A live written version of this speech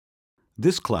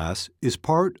This class is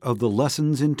part of the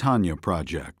Lessons in Tanya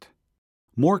project.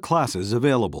 More classes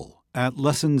available at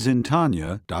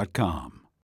lessonsintanya.com.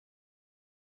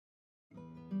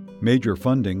 Major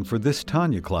funding for this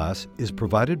Tanya class is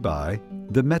provided by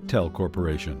the Mettel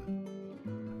Corporation.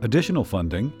 Additional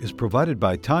funding is provided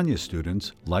by Tanya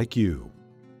students like you.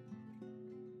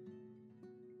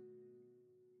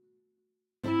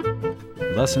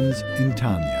 Lessons in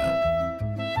Tanya.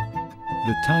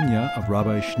 The Tanya of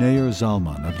Rabbi Schneur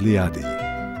Zalman of Liadi,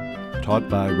 taught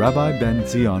by Rabbi Ben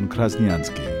Zion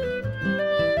Krasniansky.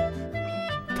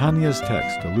 Tanya's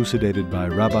text elucidated by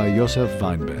Rabbi Yosef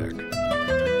Weinberg.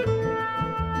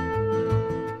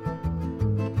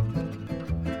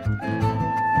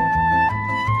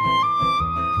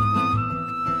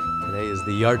 Today is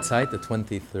the Yartzeit, the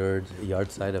 23rd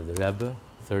Yartzeit of the Rebbe,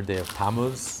 third day of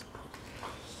Tammuz.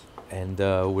 And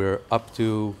we're up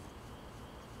to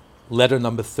letter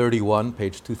number 31,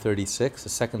 page 236, the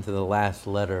second to the last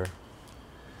letter.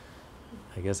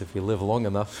 I guess if you live long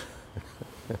enough.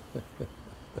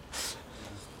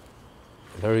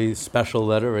 Very special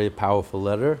letter, very powerful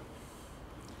letter.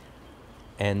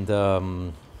 And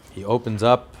he opens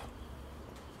up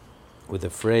with a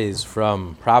phrase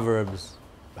from Proverbs,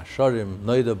 Basharim,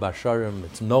 Noida Basharim,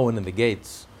 it's known in the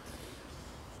gates.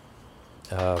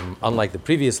 Unlike the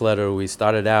previous letter, we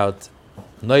started out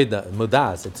Noida,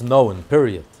 Mudas, it's known,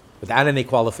 period, without any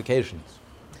qualifications.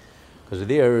 Because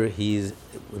there, in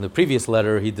the previous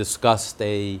letter, he discussed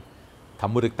a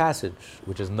Talmudic passage,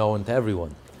 which is known to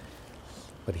everyone.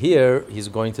 But here, he's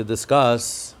going to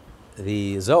discuss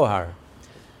the Zohar,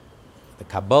 the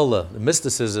Kabbalah, the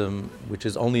mysticism, which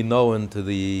is only known to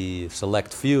the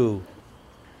select few,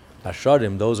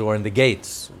 Basharim, those who are in the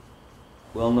gates.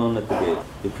 Well known at the gate.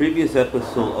 The previous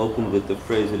epistle opened with the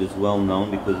phrase "it is well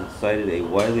known" because it cited a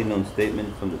widely known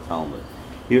statement from the Talmud.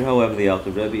 Here, however, the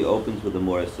Alter Rebbe opens with a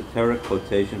more esoteric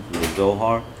quotation from the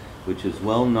Zohar, which is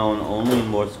well known only in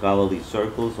more scholarly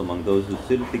circles among those who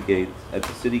sit at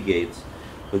the city gates,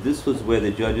 but this was where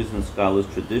the judges and scholars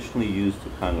traditionally used to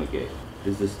congregate.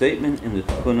 It is the statement in the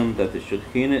Tikkunim that the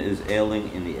Shekhinah is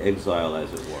ailing in the exile,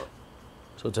 as it were.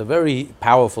 So it's a very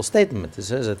powerful statement. It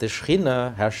says that the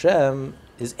Shekhinah, Hashem,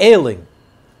 is ailing.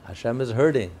 Hashem is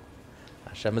hurting.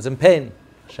 Hashem is in pain.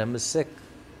 Hashem is sick.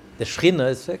 The Shekhinah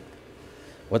is sick.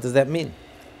 What does that mean?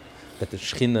 That the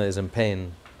Shekhinah is in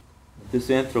pain. This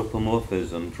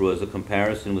anthropomorphism draws a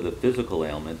comparison with a physical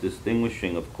ailment,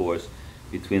 distinguishing, of course,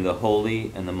 between the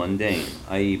holy and the mundane,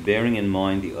 i.e. bearing in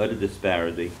mind the utter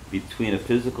disparity between a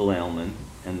physical ailment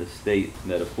and the state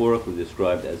metaphorically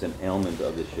described as an ailment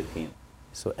of the Shekhinah.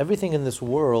 So everything in this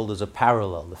world is a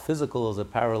parallel. The physical is a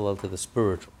parallel to the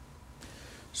spiritual.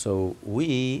 So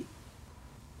we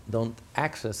don't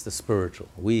access the spiritual.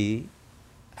 We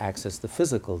access the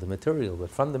physical, the material. But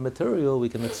from the material, we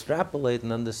can extrapolate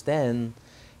and understand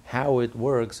how it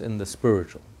works in the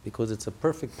spiritual, because it's a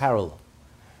perfect parallel,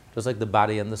 just like the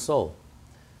body and the soul.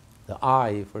 The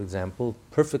eye, for example,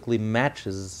 perfectly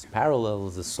matches,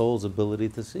 parallels the soul's ability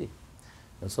to see.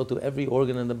 And so to every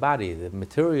organ in the body. The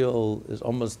material is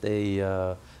almost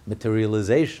a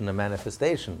materialization, a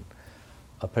manifestation,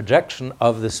 a projection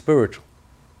of the spiritual.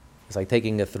 It's like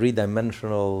taking a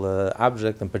three-dimensional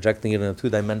object and projecting it in a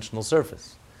two-dimensional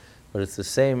surface. But it's the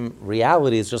same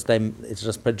reality, it's just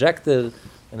projected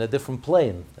in a different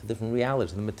plane, a different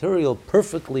reality. The material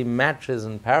perfectly matches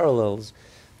and parallels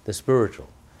the spiritual.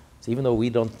 So even though we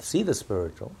don't see the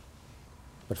spiritual,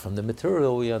 but from the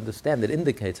material we understand, it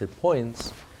indicates, it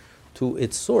points to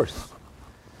its source.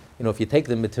 You know, if you take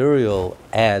the material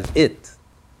as it,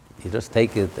 you just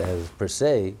take it as per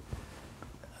se,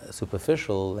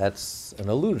 superficial, that's an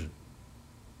illusion.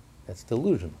 That's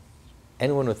delusion.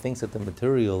 Anyone who thinks that the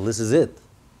material, this is it,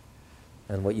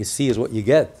 and what you see is what you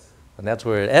get, and that's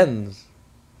where it ends,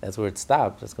 that's where it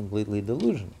stops, that's completely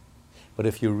delusion. But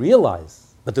if you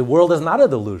realize, but the world is not a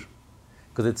delusion,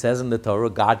 because it says in the Torah,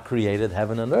 God created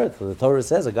heaven and earth. So the Torah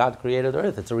says that God created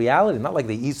earth. It's a reality, not like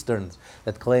the Easterns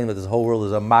that claim that this whole world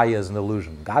is a Maya, is an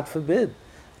illusion. God forbid.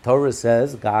 The Torah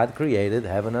says God created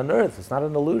heaven and earth. It's not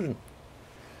an illusion.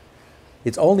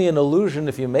 It's only an illusion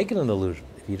if you make it an illusion.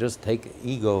 If you just take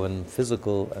ego and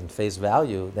physical and face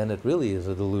value, then it really is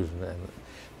a delusion.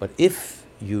 But if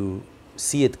you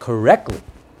see it correctly,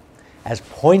 as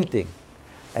pointing,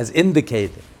 as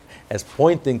indicating, as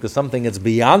pointing to something that's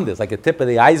beyond this, like a tip of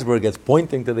the iceberg that's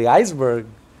pointing to the iceberg,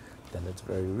 then it's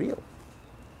very real.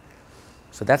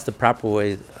 So that's the proper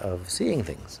way of seeing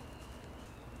things.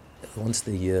 Once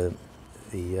the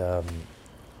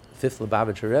fifth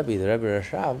Lubavitcher Rebbe, the Rebbe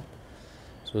Rashav,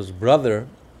 so his brother,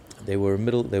 they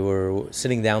were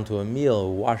sitting down to a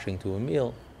meal, washing to a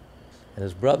meal, And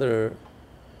his brother,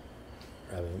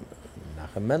 Rabbi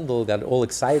Nachum Mendel, got all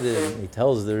excited, and he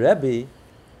tells the Rebbe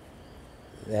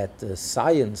that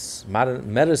science,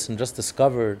 modern medicine, just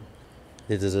discovered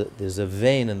that there's a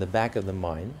vein in the back of the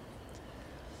mind,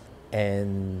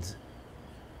 and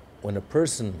when a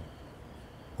person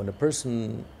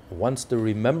wants to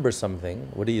remember something,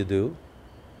 what do?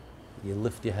 You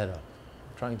lift your head up,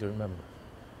 trying to remember.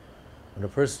 When a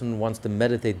person wants to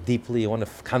meditate deeply, you want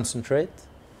to concentrate,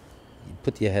 you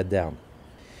put your head down.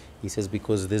 He says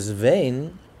because this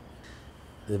vein,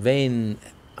 the vein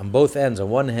on both ends, on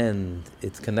one hand,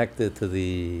 it's connected to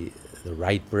the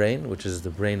right brain, which is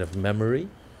the brain of memory,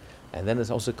 and then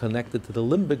it's also connected to the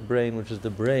limbic brain, which is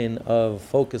the brain of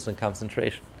focus and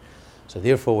concentration. So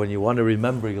therefore, when you want to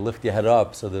remember, you lift your head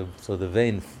up, so the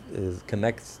vein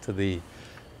connects to the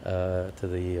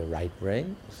right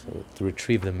brain, so to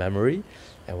retrieve the memory.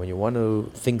 And when you want to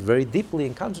think very deeply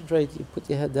and concentrate, you put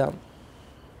your head down.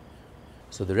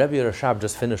 So the Rebbe Rashab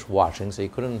just finished watching, so he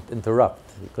couldn't interrupt.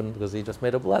 He couldn't, because he just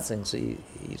made a blessing. So he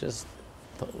just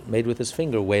made with his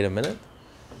finger, wait a minute.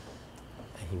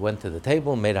 And he went to the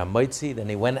table, made a moitzi, then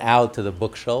he went out to the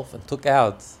bookshelf and took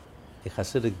out a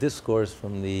Hasidic discourse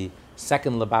from the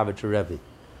second Lubavitcher Rebbe,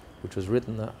 which was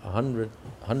written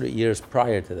 100 years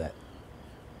prior to that.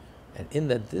 And in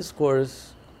that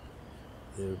discourse,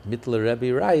 the Mittler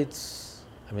Rebbe writes,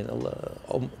 a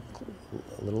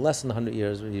little less than 100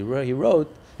 years, he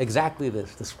wrote exactly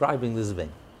this, describing this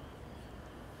vein.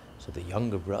 So the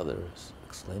younger brothers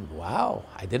exclaimed, wow,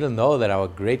 I didn't know that our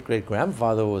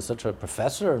great-great-grandfather was such a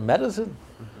professor in medicine,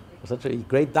 was such a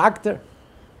great doctor.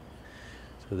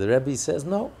 So the Rebbe says,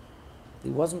 no, he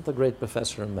wasn't a great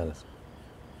professor in medicine.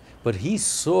 But he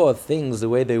saw things the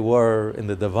way they were in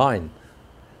the divine,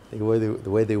 the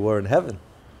way they were in heaven.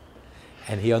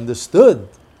 And he understood,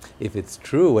 if it's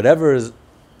true, whatever is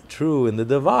true in the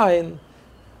divine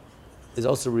is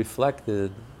also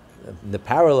reflected, the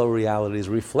parallel reality is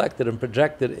reflected and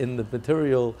projected in the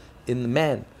material, in the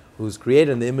man who's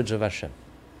created in the image of Hashem.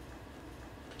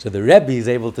 So the Rebbe is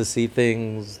able to see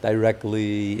things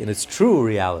directly in its true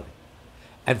reality.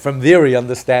 And from there he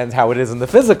understands how it is in the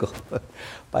physical.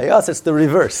 By us it's the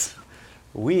reverse.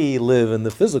 We live in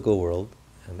the physical world,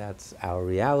 and that's our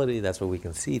reality, that's what we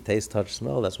can see, taste, touch,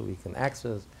 smell, that's what we can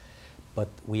access. But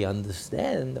we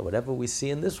understand that whatever we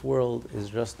see in this world is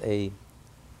just a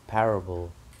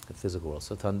parable of the physical world.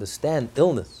 So to understand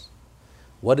illness,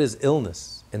 what is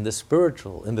illness in the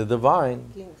spiritual, in the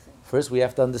divine, first we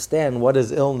have to understand what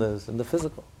is illness in the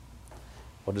physical.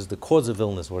 What is the cause of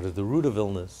illness? What is the root of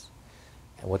illness?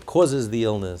 And what causes the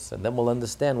illness? And then we'll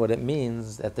understand what it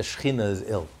means that the Shekhinah is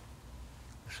ill.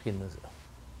 The Shekhinah is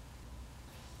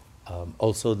ill.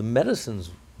 Also the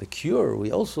medicines, the cure, we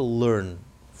also learn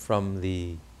from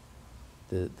the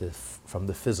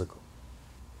physical.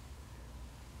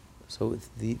 So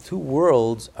the two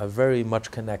worlds are very much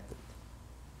connected.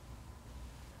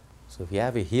 So if you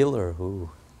have a healer who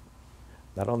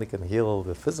not only can heal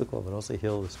the physical but also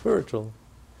heal the spiritual,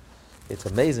 it's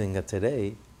amazing that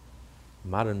today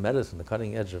modern medicine, the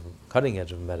cutting edge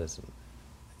of medicine,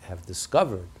 have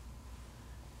discovered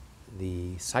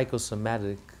the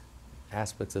psychosomatic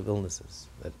aspects of illnesses.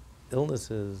 That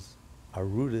illnesses are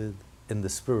rooted in the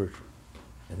spiritual,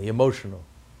 in the emotional,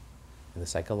 in the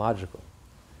psychological,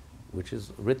 which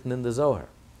is written in the Zohar.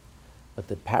 But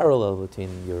the parallel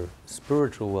between your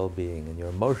spiritual well-being and your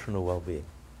emotional well-being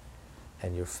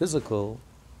and your physical,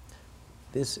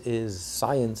 this is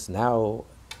science now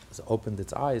has opened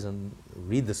its eyes and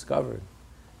rediscovered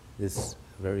this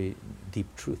very deep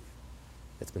truth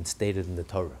that's been stated in the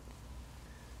Torah,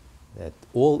 that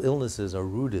all illnesses are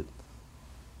rooted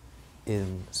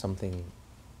in something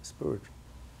spiritual.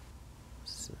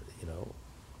 So,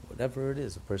 whatever it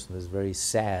is, a person is very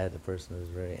sad, a person is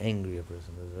very angry, a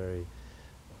person is very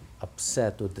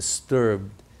upset or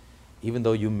disturbed, even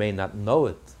though you may not know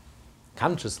it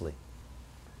consciously.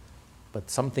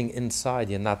 But something inside,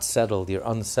 you're not settled, you're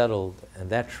unsettled, and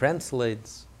that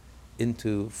translates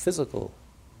into physical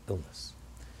illness.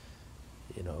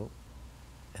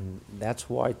 And that's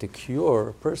why to cure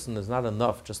a person is not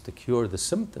enough just to cure the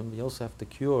symptom, you also have to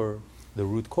cure the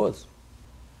root cause.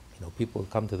 People would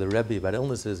come to the Rebbe about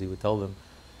illnesses, he would tell them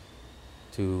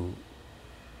to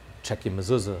check your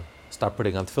mezuzah, start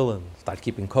putting on tefillin, start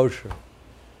keeping kosher.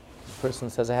 The person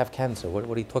says, I have cancer, what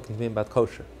are you talking to me about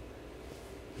kosher?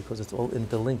 Because it's all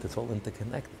interlinked, it's all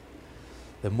interconnected.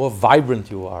 The more vibrant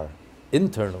you are,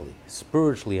 internally,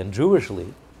 spiritually, and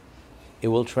Jewishly, it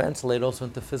will translate also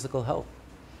into physical health.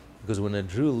 Because when a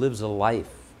Jew lives a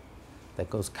life that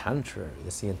goes contrary,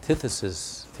 it's the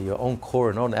antithesis to your own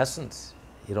core and own essence,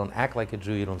 You don't act like a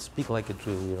Jew, you don't speak like a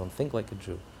Jew, you don't think like a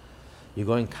Jew. You're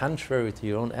going contrary to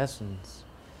your own essence.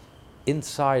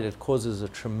 Inside it causes a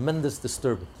tremendous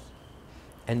disturbance.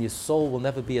 And your soul will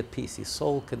never be at peace. Your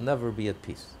soul can never be at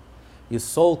peace. Your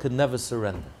soul can never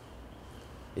surrender.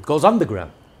 It goes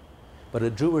underground. But a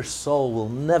Jewish soul will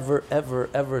never, ever,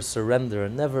 ever surrender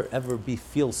and never, ever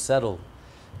feel settled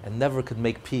and never could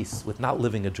make peace with not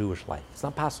living a Jewish life. It's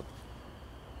not possible.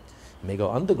 It may go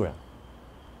underground.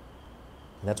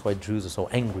 And that's why Jews are so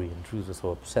angry and Jews are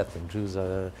so upset and Jews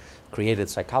created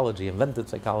psychology, invented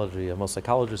psychology, and most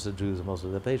psychologists are Jews and most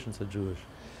of their patients are Jewish.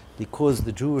 Because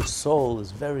the Jewish soul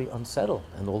is very unsettled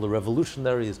and all the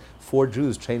revolutionaries for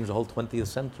Jews changed the whole 20th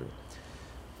century.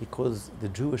 Because the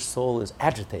Jewish soul is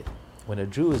agitated. When a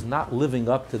Jew is not living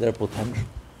up to their potential,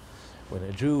 when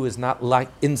a Jew is not like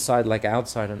inside like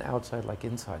outside and outside like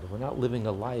inside, if we're not living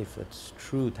a life that's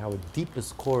true to our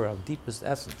deepest core, our deepest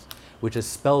essence, which is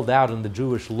spelled out in the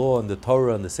Jewish law and the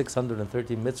Torah and the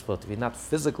 630 mitzvot, if you're not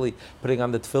physically putting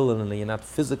on the tefillin and you're not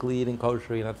physically eating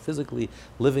kosher, you're not physically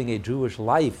living a Jewish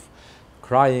life,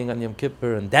 crying on Yom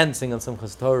Kippur and dancing on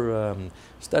Simchas Torah, and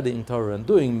studying Torah and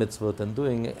doing mitzvot and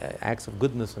doing acts of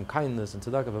goodness and kindness and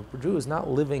tzedakah. If a Jew is not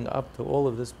living up to all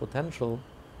of this potential,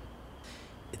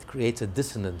 it creates a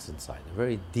dissonance inside, a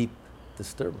very deep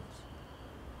disturbance.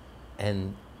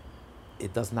 And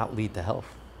it does not lead to health.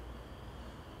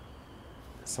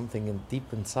 Something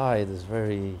deep inside is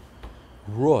very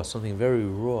raw, something very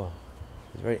raw,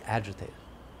 is very agitated.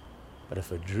 But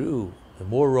if a Jew, the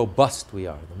more robust we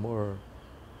are, the more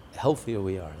healthier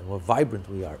we are, the more vibrant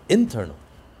we are, internal,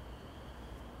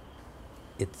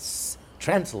 it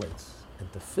translates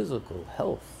into physical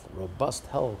health, robust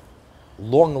health,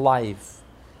 long life.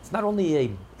 It's not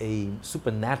only a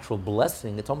supernatural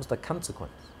blessing, it's almost a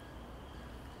consequence.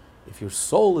 If your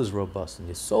soul is robust and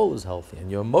your soul is healthy and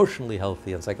you're emotionally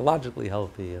healthy and psychologically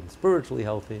healthy and spiritually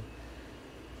healthy,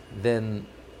 then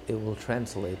it will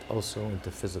translate also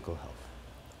into physical health.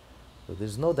 So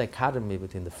there's no dichotomy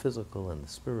between the physical and the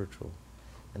spiritual.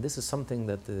 And this is something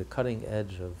that the cutting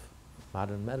edge of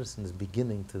modern medicine is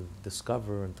beginning to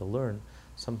discover and to learn,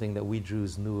 something that we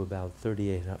Jews knew about for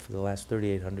the last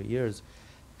 3,800 years,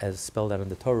 as spelled out in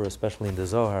the Torah, especially in the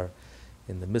Zohar,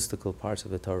 in the mystical parts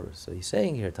of the Torah. So he's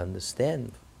saying here, to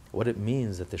understand what it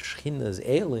means that the Shekhinah is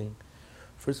ailing,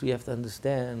 first we have to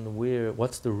understand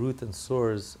what's the root and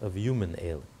source of human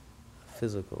ailing,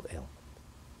 physical ailment,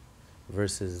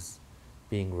 versus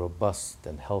being robust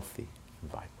and healthy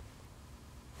and vibrant.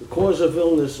 The cause of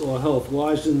illness or health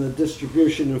lies in the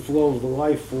distribution and flow of the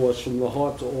life force from the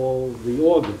heart to all the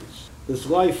organs. This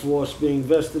life force being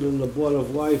vested in the blood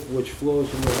of life, which flows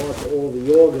from the heart to all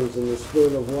the organs, and the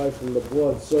spirit of life from the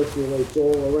blood circulates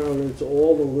all around into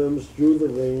all the limbs through the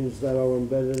veins that are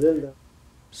embedded in them.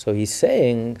 So he's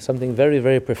saying something very,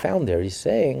 very profound there. He's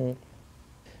saying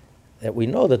that we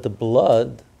know that the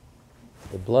blood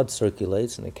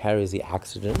circulates and it carries the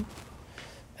oxygen,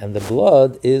 and the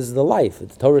blood is the life. The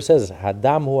Torah says,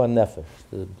 Hadam hu nefesh.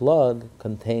 The blood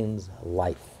contains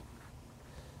life,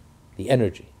 the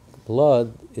energy.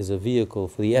 Blood is a vehicle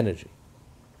for the energy.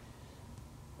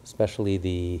 Especially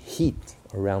the heat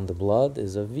around the blood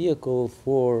is a vehicle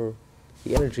for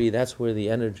the energy. That's where the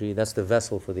energy, that's the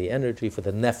vessel for the energy, for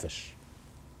the nefesh.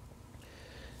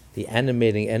 The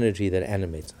animating energy that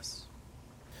animates us.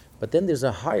 But then there's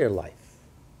a higher life,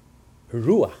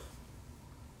 ruach,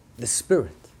 the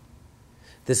spirit.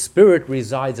 The spirit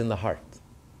resides in the heart.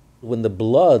 When the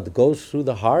blood goes through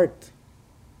the heart,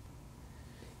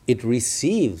 it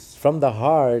receives from the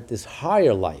heart this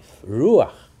higher life,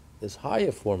 ruach, this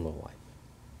higher form of life,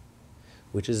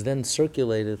 which is then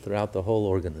circulated throughout the whole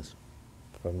organism,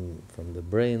 from the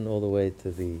brain all the way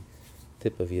to the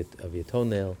tip of your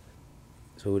toenail.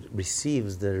 So it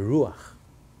receives the ruach,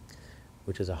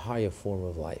 which is a higher form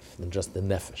of life than just the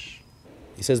nefesh.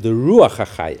 He says the ruach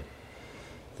hachayim,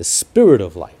 the spirit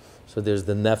of life. So there's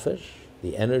the nefesh,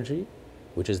 the energy,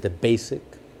 which is the basic,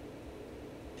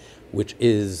 which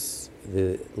is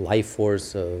the life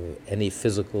force of any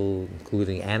physical,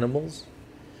 including animals.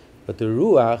 But the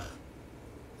ruach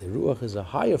is a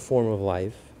higher form of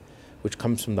life, which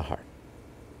comes from the heart.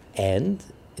 And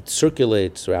it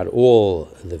circulates throughout all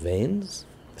the veins,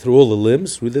 through all the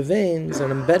limbs, through the veins, and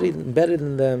embedded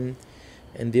in them,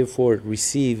 and therefore it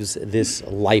receives this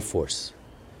life force,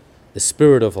 the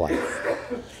spirit of life.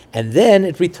 And then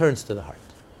it returns to the heart.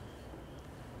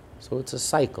 So it's a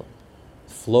cycle.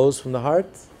 It flows from the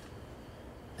heart,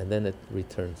 and then it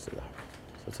returns to the heart.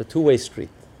 So it's a two-way street.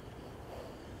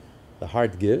 The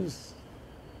heart gives,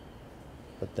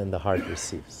 but then the heart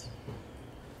receives.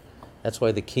 That's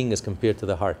why the king is compared to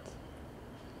the heart.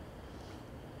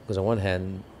 Because on one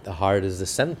hand, the heart is the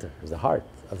center, is the heart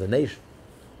of the nation.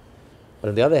 But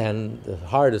on the other hand, the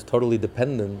heart is totally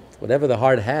dependent. Whatever the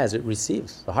heart has, it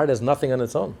receives. The heart has nothing on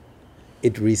its own.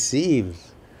 It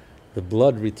receives. The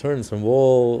blood returns from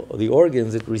all the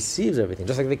organs, it receives everything,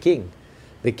 just like the king.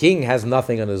 The king has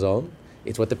nothing on his own.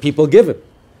 It's what the people give him.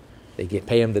 They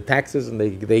pay him the taxes and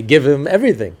they give him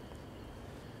everything.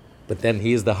 But then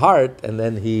he is the heart, and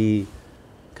then he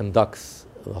conducts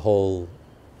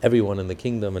everyone in the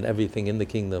kingdom, and everything in the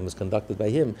kingdom is conducted by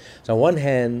him. So on one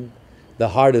hand, the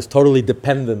heart is totally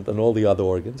dependent on all the other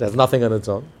organs, has nothing on its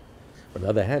own. On the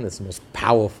other hand, it's the most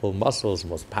powerful muscles,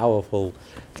 most powerful,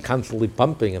 constantly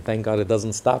pumping, and thank God it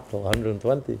doesn't stop till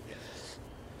 120.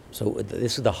 So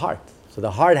this is the heart. So the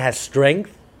heart has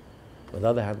strength. On the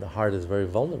other hand, the heart is very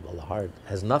vulnerable. The heart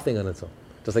has nothing on its own,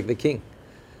 just like the king.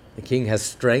 The king has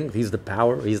strength. He's the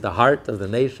power. He's the heart of the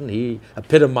nation. He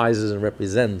epitomizes and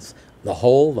represents the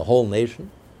whole nation.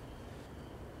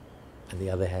 On the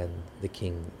other hand, the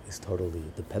king is totally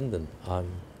dependent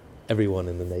on everyone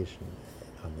in the nation,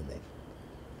 on the nation.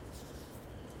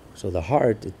 So the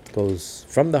heart, it goes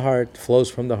from the heart, flows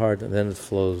from the heart, and then it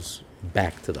flows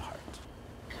back to the heart.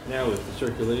 Now, if the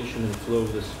circulation and flow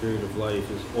of the spirit of life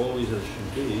is always as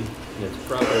should be, in its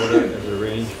proper order as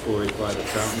arranged for it by the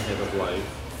fountainhead of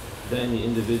life, then the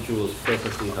individual is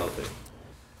perfectly healthy.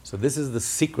 So this is the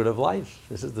secret of life.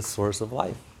 This is the source of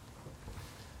life.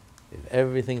 If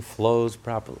everything flows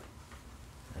properly,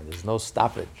 and there's no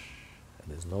stoppage,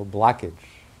 and there's no blockage,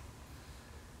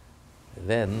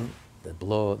 then the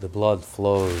blood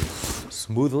flows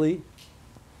smoothly,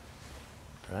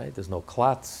 right? There's no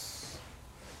clots,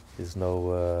 there's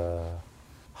no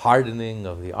hardening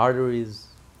of the arteries.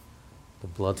 The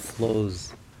blood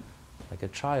flows like a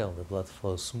child. The blood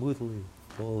flows smoothly.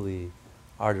 All the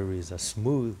arteries are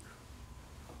smooth.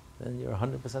 Then you're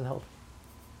 100% healthy.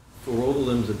 For all the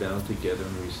limbs are bound together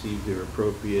and receive their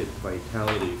appropriate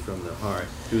vitality from the heart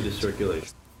through the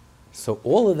circulation. So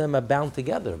all of them are bound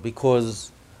together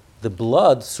because the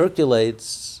blood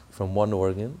circulates from one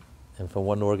organ, and from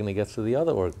one organ it gets to the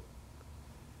other organ.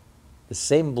 The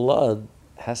same blood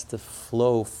has to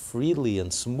flow freely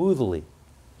and smoothly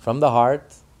from the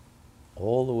heart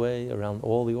all the way around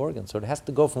all the organs. So it has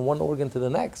to go from one organ to the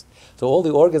next. So all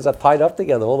the organs are tied up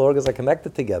together, all the organs are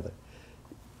connected together.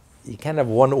 You can't have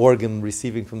one organ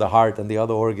receiving from the heart and the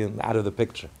other organ out of the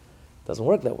picture. It doesn't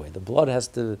work that way. The blood has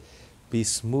to be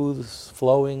smooth,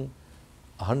 flowing,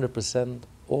 100%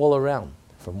 all around,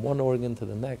 from one organ to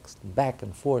the next, back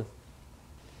and forth.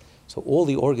 So all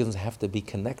the organs have to be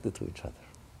connected to each other.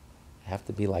 They have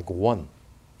to be like one,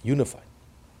 unified.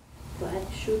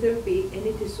 But should there be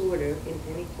any disorder in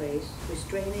any place,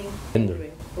 restraining,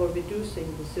 hindering, or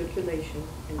reducing the circulation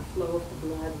and flow of the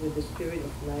blood with the spirit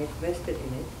of life vested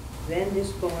in it, then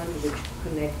this bond which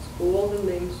connects all the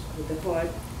limbs with the heart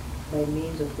by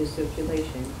means of this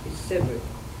circulation is severed,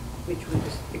 which would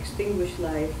extinguish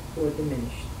life or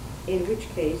diminish, in which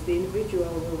case the individual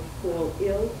will fall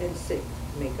ill and sick.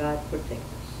 May God protect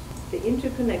us. The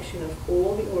interconnection of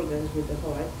all the organs with the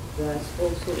heart thus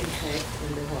also impacts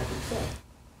on the heart itself.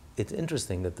 It's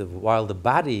interesting that while the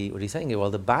body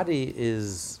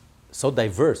is so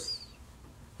diverse,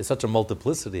 there's such a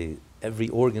multiplicity, every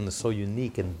organ is so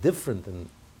unique and different than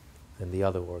the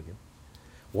other organ.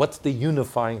 What's the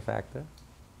unifying factor?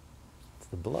 It's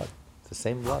the blood. It's the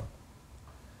same blood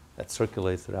that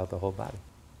circulates throughout the whole body.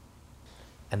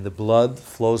 And the blood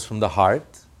flows from the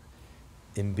heart,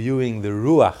 imbuing the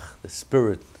ruach, the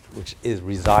spirit which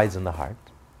resides in the heart,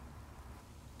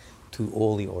 to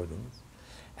all the organs.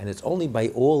 And it's only by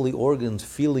all the organs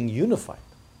feeling unified,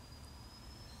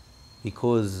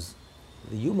 because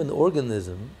the human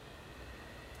organism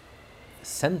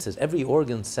senses, every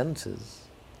organ senses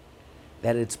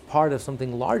that it's part of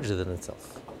something larger than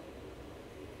itself.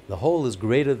 The whole is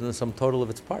greater than the sum total of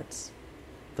its parts.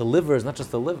 The liver is not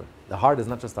just the liver. The heart is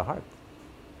not just the heart.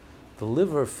 The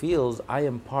liver feels, I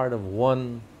am part of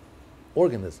one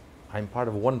organism. I'm part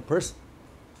of one person.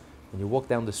 When you walk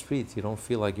down the street, you don't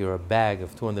feel like you're a bag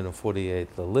of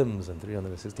 248 limbs and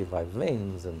 365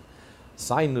 veins and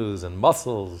sinews and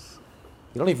muscles.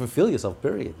 You don't even feel yourself,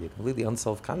 period. You're completely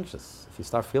unself-conscious. If you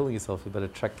start feeling yourself, you better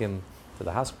check in to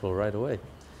the hospital right away.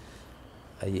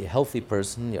 A healthy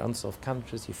person, you're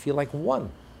unself-conscious, you feel like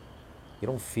one. You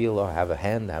don't feel, I have a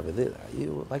hand, I have a this.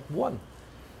 You're like one.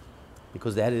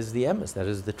 Because that is the emes, that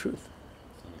is the truth.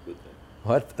 On a good day.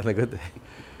 What? On a good day.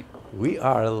 We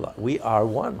are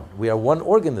one. We are one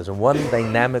organism, one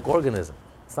dynamic organism.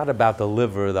 It's not about the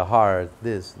liver, the heart,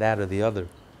 this, that, or the other.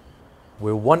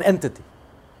 We're one entity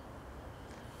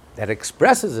that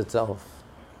expresses itself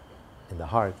in the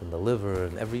heart, in the liver,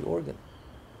 in every organ.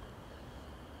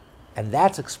 And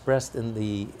that's expressed in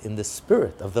the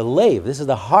spirit of the lave. This is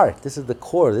the heart, this is the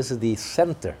core, this is the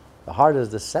center. The heart is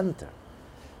the center.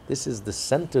 This is the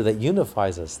center that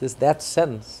unifies us. That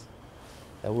sense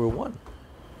that we're one.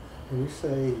 When you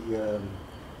say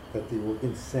that the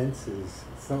organ senses,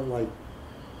 it's not like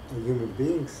a human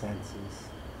being senses,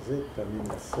 is it? I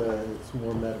mean, it's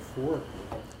more metaphorical.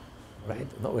 Right?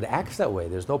 No, it acts that way.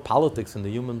 There's no politics in the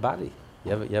human body.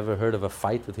 You ever heard of a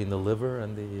fight between the liver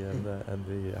and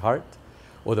the heart?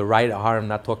 Or the right arm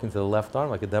not talking to the left arm,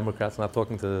 like the Democrats not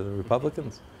talking to the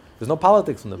Republicans? There's no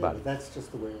politics in the body. But that's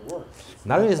just the way it works.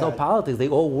 Not only is no politics, they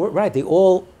all work, right, they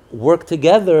all work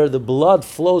together. The blood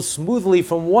flows smoothly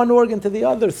from one organ to the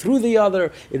other, through the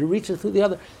other. It reaches through the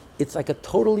other. It's like a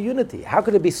total unity. How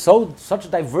could it be such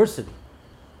diversity?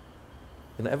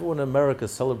 You know, everyone in America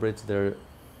celebrates their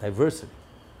diversity,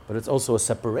 but it's also a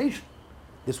separation.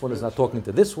 This one is not talking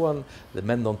to this one. The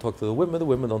men don't talk to the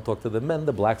women don't talk to the men,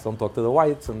 the blacks don't talk to the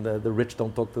whites, and the rich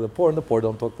don't talk to the poor, and the poor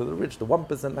don't talk to the rich, the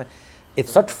 1%.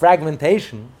 It's such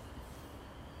fragmentation.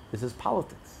 This is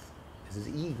politics. This is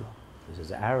ego. This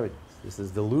is arrogance. This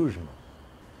is delusional.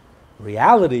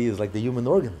 Reality is like the human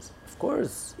organism. Of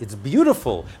course, it's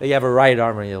beautiful that you have a right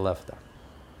arm and your left arm.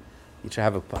 You should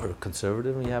have a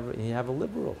conservative and you have a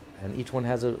liberal. And each one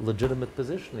has a legitimate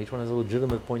position. Each one has a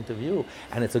legitimate point of view.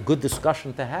 And it's a good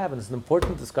discussion to have, and it's an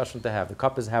important discussion to have. The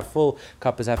cup is half full,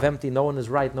 cup is half empty. No one is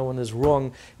right, no one is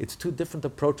wrong. It's two different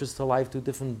approaches to life, two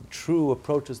different true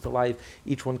approaches to life.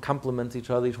 Each one complements each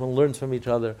other, each one learns from each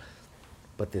other.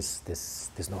 But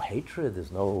there's no hatred,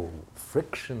 there's no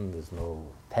friction, there's no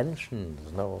tension,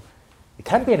 it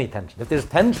can't be any tension. If there's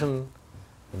tension,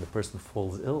 then the person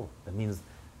falls ill. That means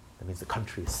the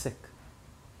country is sick.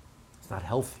 It's not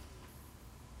healthy.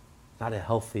 It's not a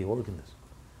healthy organism.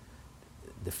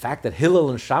 The fact that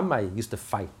Hillel and Shammai used to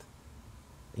fight,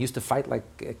 they used to fight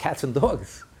like cats and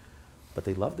dogs, but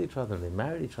they loved each other, they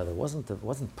married each other. It wasn't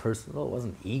personal, it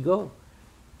wasn't ego.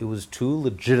 It was two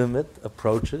legitimate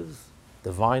approaches,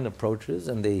 divine approaches,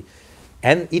 and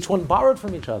each one borrowed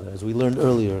from each other, as we learned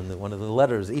earlier in one of the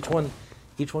letters. Each one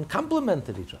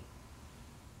complemented each other.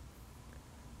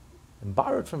 And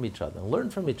borrowed from each other and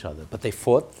learned from each other. But they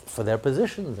fought for their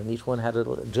positions, and each one had a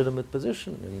legitimate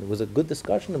position. And it was a good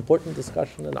discussion, important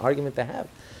discussion, an argument to have.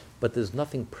 But there's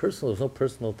nothing personal, there's no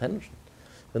personal tension.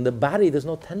 In the body, there's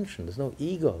no tension, there's no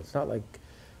ego. It's not like,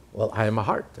 well, I am a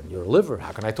heart and you're a liver.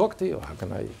 How can I talk to you? How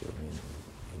can I mean,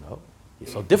 you're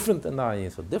so different than I,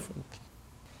 you're so different.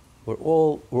 We're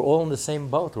all in the same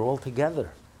boat, we're all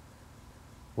together.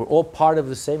 We're all part of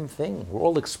the same thing. We're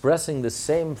all expressing the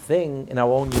same thing in our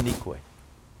own unique way.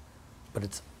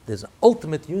 But there's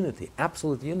ultimate unity,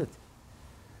 absolute unity.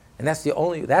 And that's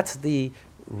the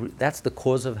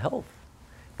cause of health.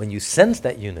 When you sense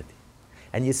that unity,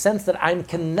 and you sense that I'm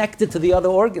connected to the other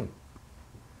organ.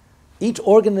 Each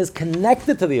organ is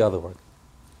connected to the other organ.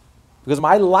 Because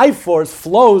my life force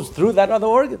flows through that other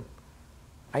organ.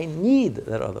 I need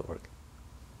that other organ.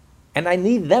 And I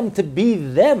need them to be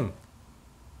them.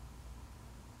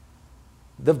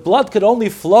 The blood could only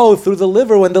flow through the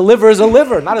liver when the liver is a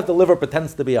liver, not if the liver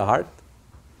pretends to be a heart.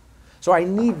 So I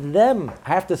need them. I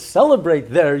have to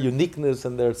celebrate their uniqueness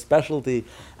and their specialty.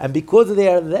 And because they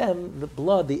are them, the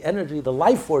blood, the energy, the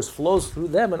life force flows through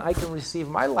them, and I can receive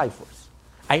my life force.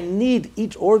 I need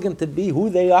each organ to be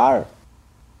who they are.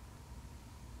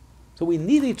 So we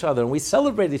need each other, and we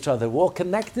celebrate each other. We're all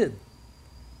connected.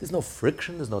 There's no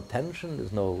friction, there's no tension,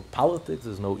 there's no politics,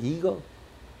 there's no ego.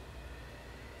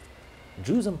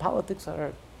 Jews and politics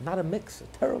are not a mix, a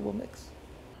terrible mix.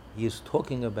 He is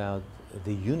talking about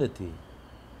the unity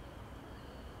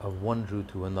of one Jew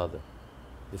to another,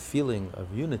 the feeling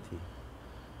of unity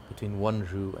between one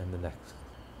Jew and the next.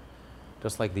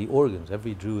 Just like the organs,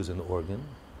 every Jew is an organ,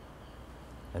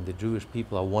 and the Jewish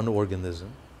people are one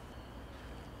organism,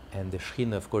 and the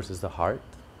Shekhinah, of course, is the heart.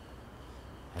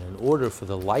 And in order for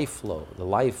the life flow, the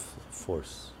life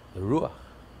force, the Ruach,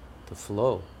 to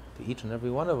flow to each and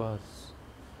every one of us,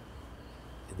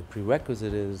 the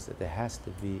prerequisite is that there has to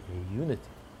be a unity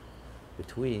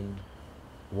between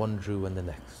one Jew and the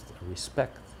next, a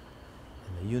respect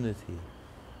and a unity.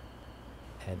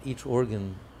 And each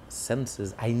organ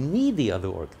senses, I need the other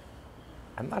organ.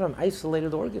 I'm not an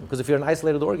isolated organ, because if you're an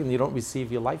isolated organ, you don't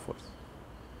receive your life force.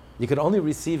 You can only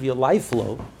receive your life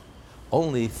flow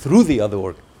only through the other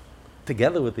organ,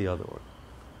 together with the other organ.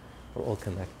 We're all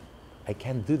connected. I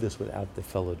can't do this without the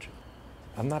fellow Jew.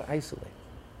 I'm not isolated.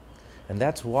 And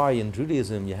that's why in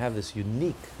Judaism you have this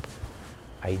unique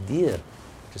idea,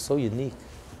 which is so unique,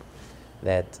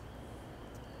 that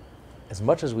as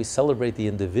much as we celebrate the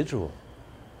individual,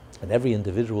 and every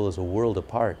individual is a world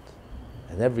apart,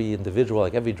 And every individual,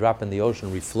 like every drop in the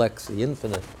ocean, reflects the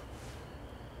infinite.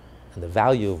 And the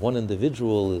value of one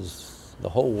individual is the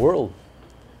whole world.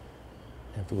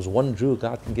 And if there was one Jew,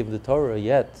 God can give the Torah,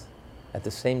 yet at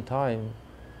the same time,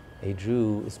 a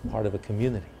Jew is part of a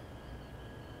community.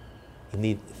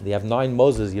 If you have 9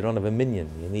 Moses, you don't have a minyan,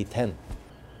 you need 10.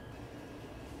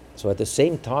 So at the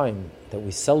same time that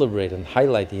we celebrate and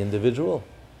highlight the individual,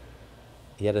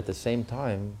 yet at the same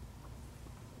time,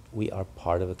 we are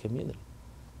part of a community.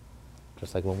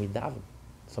 Just like when we daven,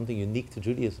 something unique to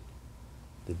Judaism.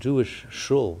 The Jewish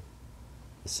shul,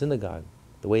 the synagogue,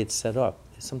 the way it's set up,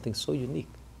 is something so unique.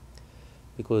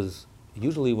 Because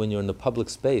usually when you're in the public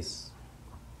space,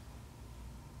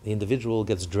 the individual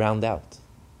gets drowned out,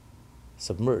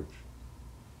 submerged.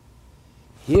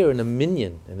 Here in a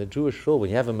minyan, in a Jewish shul, when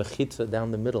you have a mechitza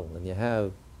down the middle, and you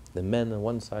have the men on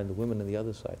one side, the women on the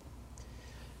other side,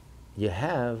 you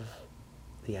have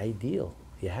the ideal.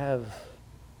 You have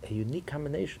a unique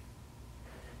combination.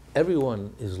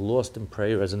 Everyone is lost in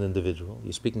prayer as an individual.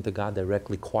 You're speaking to God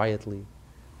directly, quietly,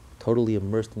 totally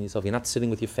immersed in yourself. You're not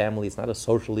sitting with your family. It's not a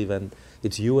social event.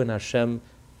 It's you and Hashem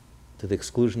to the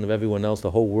exclusion of everyone else.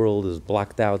 The whole world is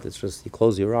blocked out. It's just you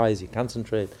close your eyes, you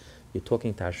concentrate. You're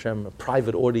talking to Hashem, a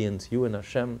private audience, you and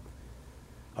Hashem.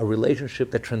 A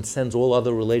relationship that transcends all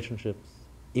other relationships,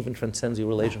 even transcends your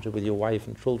relationship with your wife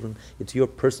and children. It's your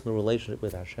personal relationship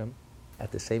with Hashem.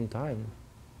 At the same time,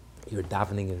 you're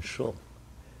davening in shul.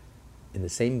 In the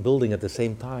same building at the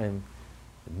same time,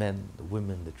 the men, the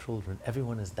women, the children,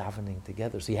 everyone is davening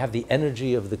together. So you have the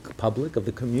energy of the public, of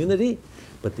the community,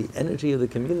 but the energy of the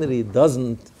community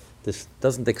doesn't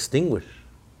extinguish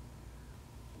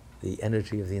the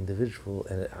energy of the individual.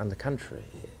 And on the contrary,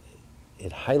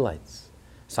 it highlights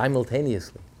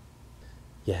simultaneously.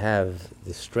 You have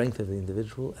the strength of the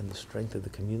individual and the strength of the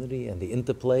community and the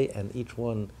interplay, and each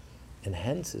one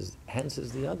enhances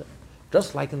the other.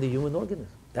 Just like in the human organism.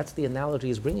 That's the analogy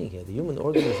he's bringing here. The human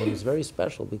organism is very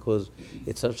special because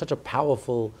it's such a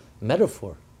powerful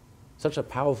metaphor, such a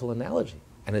powerful analogy.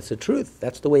 And it's the truth.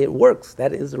 That's the way it works.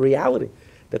 That is the reality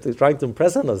that they're trying to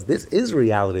impress on us. This is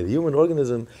reality. The human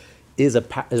organism is a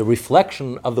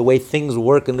reflection of the way things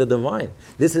work in the divine.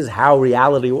 This is how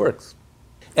reality works.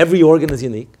 Every organ is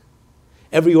unique.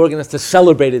 Every organ has to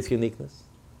celebrate its uniqueness.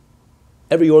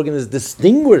 Every organ is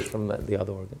distinguished from the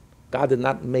other organ. God did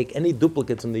not make any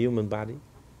duplicates in the human body.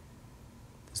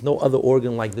 There's no other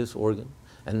organ like this organ.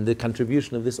 And the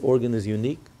contribution of this organ is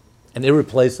unique and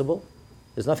irreplaceable.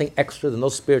 There's nothing extra. There's no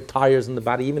spare tires in the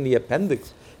body. Even the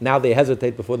appendix, now they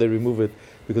hesitate before they remove it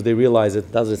because they realize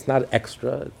it's not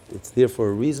extra. It's there for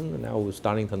a reason, and now we're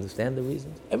starting to understand the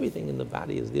reasons. Everything in the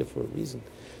body is there for a reason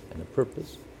and a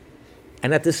purpose.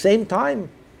 And at the same time,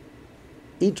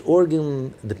 each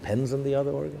organ depends on the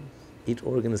other organ. Each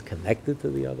organ is connected to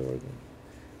the other organ.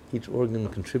 Each organ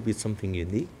contributes something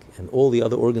unique, and all the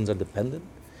other organs are dependent.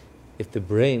 If the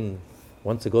brain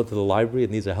wants to go to the library, it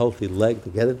needs a healthy leg to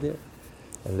get it there.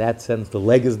 In that sense, the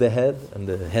leg is the head, and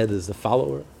the head is the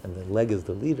follower, and the leg is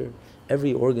the leader.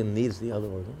 Every organ needs the other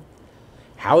organ.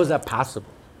 How is that possible?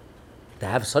 To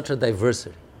have such a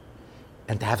diversity,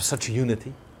 and to have such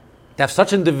unity, to have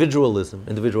such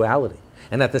individuality,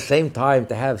 and at the same time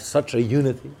to have such a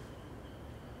unity?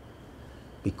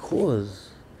 Because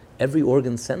every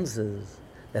organ senses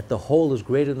that the whole is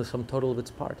greater than the sum total of its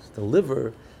parts. The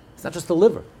liver, it's not just the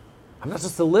liver. I'm not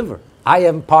just the liver. I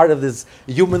am part of this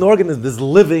human organism, this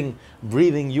living,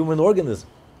 breathing human organism.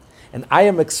 And I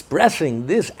am expressing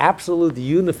this absolute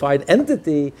unified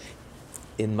entity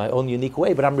in my own unique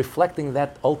way, but I'm reflecting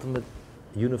that ultimate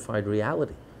unified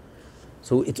reality.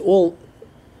 So it's all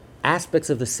aspects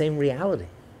of the same reality.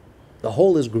 The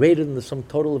whole is greater than the sum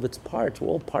total of its parts. We're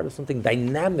all part of something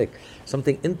dynamic,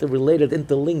 something interrelated,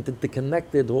 interlinked,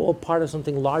 interconnected. We're all part of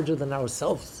something larger than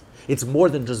ourselves. It's more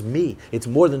than just me. It's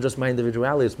more than just my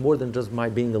individuality. It's more than just my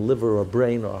being a liver or a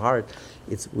brain or a heart.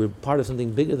 We're part of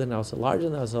something bigger than ourselves, larger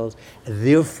than ourselves. And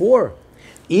therefore,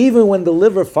 even when the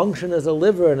liver functions as a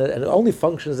liver, and it only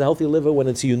functions as a healthy liver when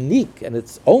it's unique, and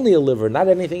it's only a liver, not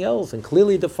anything else, and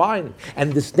clearly defined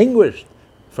and distinguished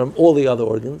from all the other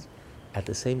organs, at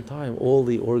the same time, all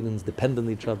the organs depend on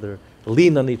each other,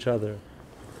 lean on each other,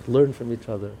 learn from each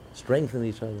other, strengthen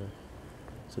each other.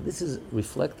 So this is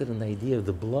reflected in the idea of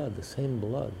the blood, the same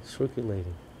blood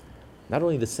circulating. Not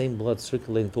only the same blood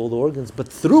circulating to all the organs, but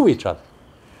through each other.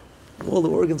 All the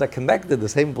organs are connected. The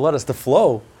same blood has to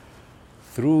flow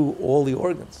through all the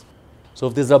organs. So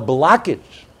if there's a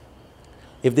blockage,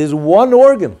 if there's one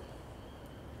organ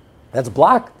that's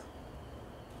blocked,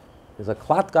 there's a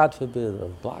clot, God forbid,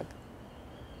 of block,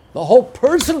 the whole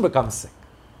person becomes sick.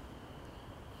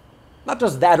 Not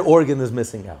just that organ is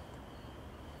missing out.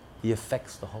 he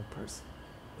affects the whole person.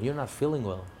 You're not feeling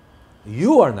well.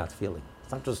 You are not feeling.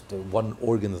 It's not just one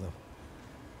organism.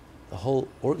 The whole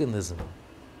organism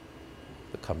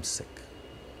becomes sick.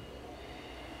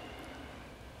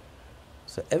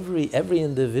 So every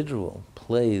individual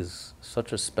plays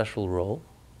such a special role.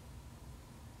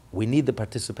 We need the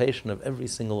participation of every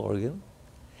single organ,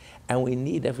 and we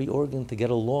need every organ to get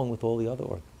along with all the other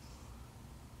organs.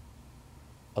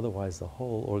 Otherwise, the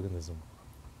whole organism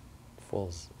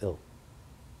falls ill.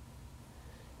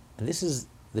 And this is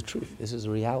the truth. This is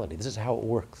reality. This is how it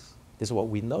works. This is what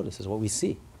we notice. This is what we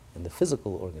see in the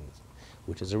physical organism,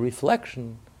 which is a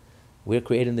reflection. We're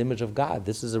created in the image of God.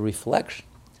 This is a reflection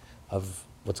of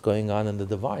what's going on in the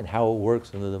divine, how it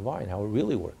works in the divine, how it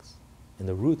really works, in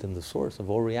the root and the source of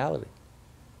all reality.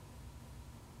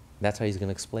 That's how he's going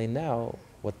to explain now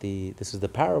this is the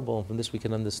parable, and from this we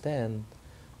can understand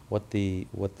how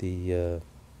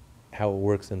it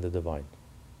works in the divine.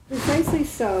 Precisely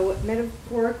so,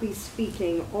 metaphorically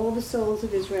speaking, all the souls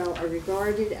of Israel are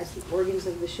regarded as the organs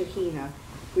of the Shekhinah,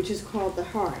 which is called the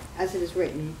heart, as it is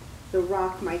written, the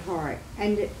rock my heart,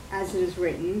 and as it is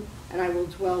written, and I will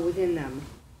dwell within them.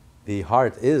 The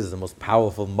heart is the most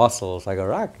powerful muscle. It's like a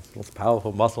rock. It's the most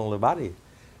powerful muscle in the body. It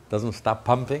doesn't stop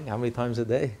pumping. How many times a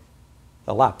day?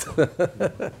 A lot.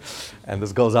 And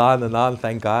this goes on and on,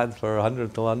 thank God, for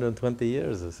 100 to 120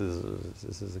 years. This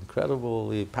is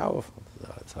incredibly powerful.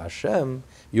 So Hashem,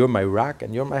 you're my rock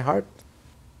and you're my heart.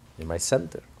 You're my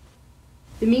center.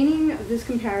 The meaning of this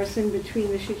comparison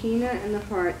between the Shekhinah and the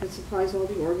heart that supplies all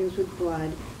the organs with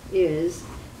blood is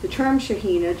the term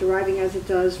Shekhinah, deriving as it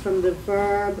does from the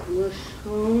verb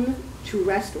lishon, to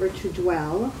rest or to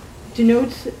dwell,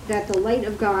 denotes that the light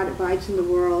of God abides in the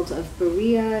worlds of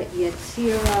Beriah,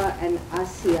 Yetzirah, and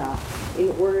Asiya in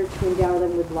order to endow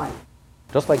them with life.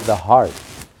 Just like the heart,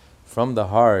 from the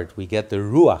heart we get the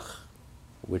ruach,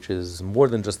 which is more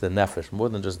than just the nefesh, more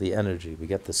than just the energy. We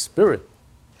get the spirit.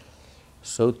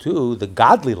 So too, the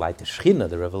godly light, the Shekhinah,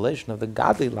 the revelation of the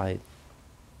godly light,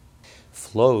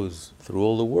 flows through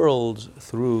all the worlds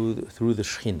through the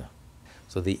Shekhinah.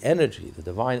 So the energy, the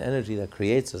divine energy that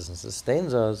creates us and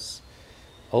sustains us,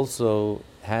 also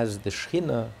has the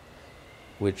Shekhinah,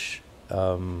 which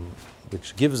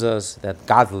gives us that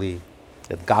godly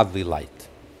light.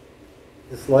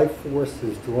 This life force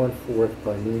is drawn forth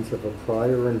by means of a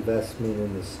prior investment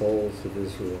in the souls of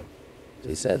Israel.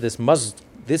 He said this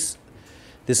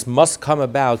must come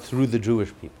about through the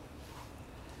Jewish people.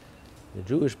 The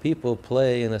Jewish people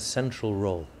play an essential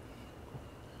role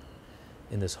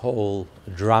in this whole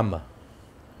drama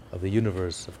of the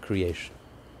universe of creation.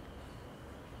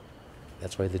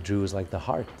 That's why the Jew is like the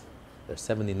heart. There are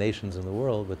 70 nations in the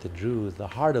world, but the Jew is the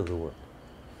heart of the world.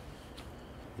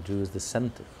 The Jew is the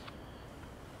center.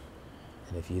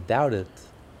 And if you doubt it,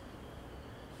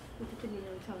 Look at the New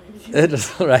York Times.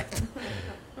 it's right.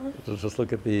 Just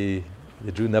look at the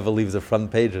Jew never leaves the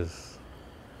front pages.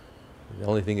 The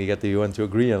only thing you get the UN to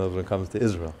agree on is when it comes to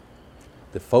Israel.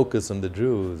 The focus on the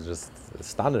Jew is just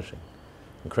astonishing,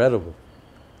 incredible.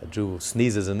 A Jew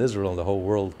sneezes in Israel and the whole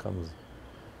world comes,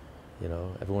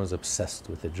 everyone's obsessed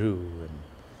with the Jew, and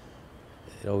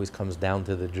it always comes down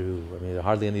to the Jew. I mean, there are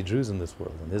hardly any Jews in this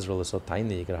world, and Israel is so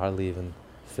tiny you could hardly even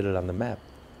fit it on the map.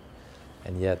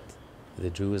 And yet,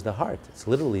 the Jew is the heart. It's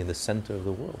literally in the center of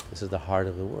the world. This is the heart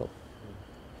of the world.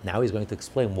 Now he's going to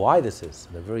explain why this is,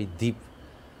 in a very deep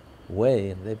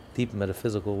way, in a deep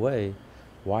metaphysical way,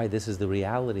 why this is the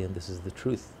reality and this is the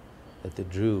truth, that the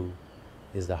Jew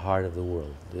is the heart of the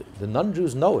world. The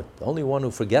non-Jews know it. The only one who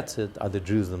forgets it are the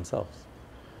Jews themselves.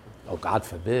 Oh, God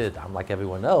forbid, I'm like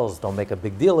everyone else. Don't make a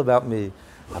big deal about me.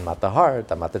 I'm not the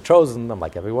heart. I'm not the chosen. I'm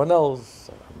like everyone else.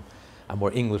 I'm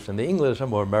more English than the English. I'm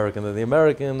more American than the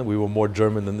American. We were more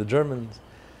German than the Germans.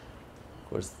 Of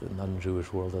course, the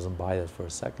non-Jewish world doesn't buy that for a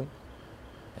second.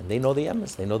 And they know the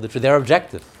emes. They know the truth. They're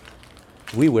objective.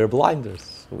 We wear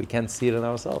blinders. We can't see it in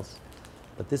ourselves.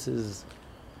 But this is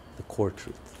the core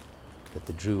truth, that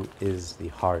the Jew is the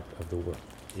heart of the world.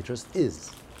 It just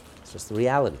is. It's just the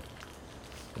reality.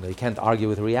 You can't argue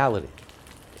with reality.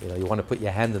 You want to put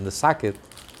your hand in the socket,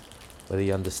 whether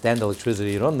you understand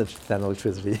electricity or don't understand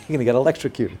electricity, you're going to get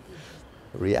electrocuted.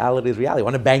 Reality is reality. You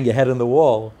want to bang your head in the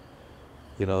wall.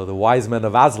 The wise men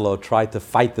of Oslo tried to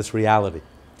fight this reality.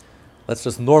 Let's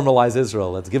just normalize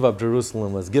Israel. Let's give up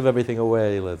Jerusalem. Let's give everything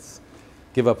away. Let's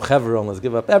give up Hebron. Let's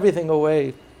give up everything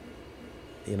away.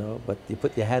 But you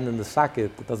put your hand in the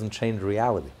socket, it doesn't change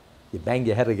reality. You bang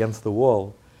your head against the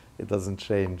wall, it doesn't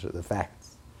change the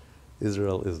facts.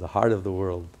 Israel is the heart of the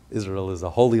world. Israel is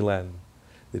a holy land.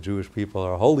 The Jewish people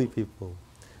are holy people.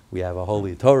 We have a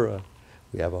holy Torah.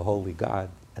 We have a holy God.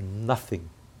 And nothing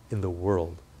in the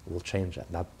world will change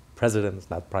that. Not presidents,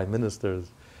 not prime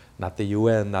ministers, not the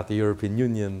UN, not the European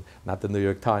Union, not the New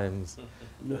York Times,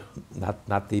 No.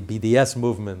 not the BDS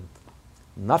movement.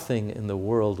 Nothing in the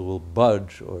world will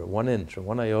budge or 1 inch or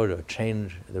 1 iota or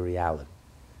change the reality.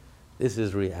 This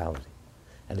is reality.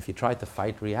 And if you try to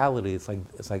fight reality, it's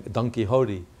like Don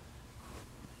Quixote,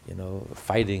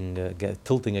 fighting,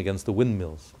 tilting against the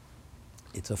windmills.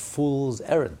 It's a fool's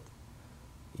errand.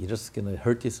 You're just going to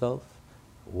hurt yourself,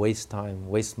 waste time,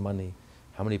 waste money.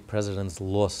 How many presidents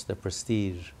lost their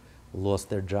prestige, lost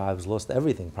their jobs, lost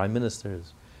everything, prime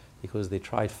ministers, because they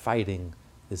tried fighting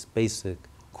this basic,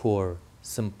 core,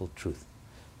 simple truth.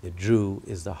 The Jew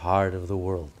is the heart of the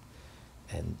world.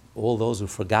 And all those who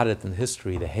forgot it in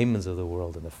history, the Hamans of the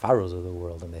world, and the Pharaohs of the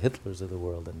world, and the Hitlers of the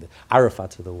world, and the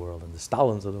Arafats of the world, and the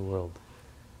Stalins of the world,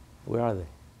 where are they?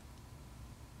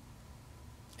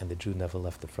 And the Jew never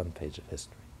left the front page of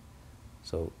history.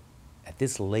 So, at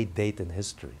this late date in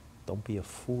history, don't be a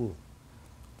fool.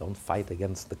 Don't fight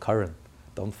against the current.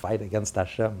 Don't fight against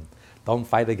Hashem. Don't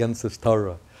fight against His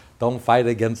Torah. Don't fight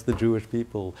against the Jewish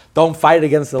people. Don't fight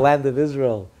against the land of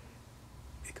Israel.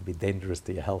 It could be dangerous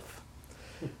to your health.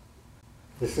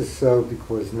 This is so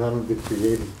because none of the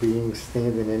created beings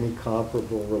stand in any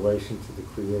comparable relation to the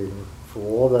Creator. For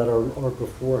all that are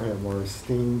before Him are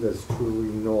esteemed as truly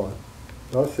naught.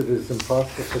 Thus it is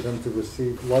impossible for them to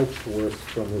receive life force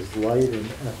from His light and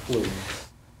effluence.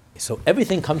 So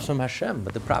everything comes from Hashem,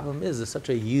 but the problem is there's such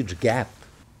a huge gap.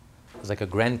 It's like a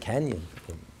Grand Canyon.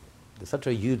 There's such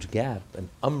a huge gap, an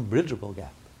unbridgeable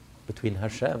gap between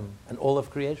Hashem and all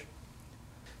of creation.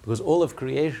 Because all of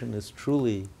creation is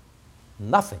truly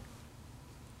nothing,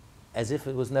 as if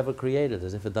it was never created,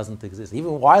 as if it doesn't exist.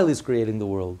 Even while He's creating the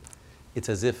world, it's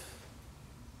as if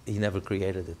He never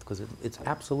created it, because it's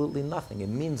absolutely nothing. It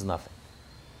means nothing.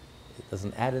 It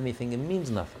doesn't add anything. It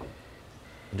means nothing.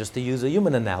 And just to use a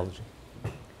human analogy,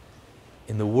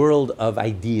 in the world of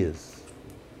ideas,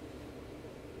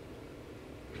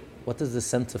 what does the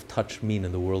sense of touch mean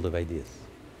in the world of ideas?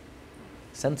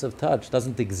 Sense of touch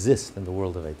doesn't exist in the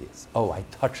world of ideas. Oh, I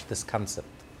touched this concept.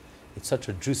 It's such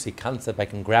a juicy concept, I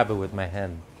can grab it with my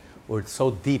hand. Or it's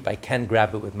so deep, I can't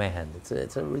grab it with my hand.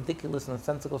 It's a ridiculous,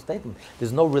 nonsensical statement.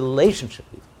 There's no relationship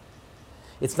even.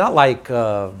 It's not like,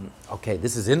 okay,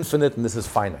 this is infinite and this is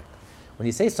finite. When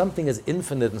you say something is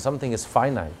infinite and something is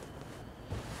finite,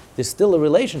 there's still a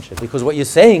relationship, because what you're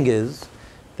saying is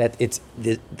that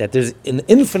that there's an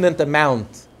infinite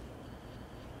amount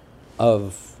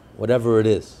of whatever it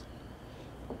is.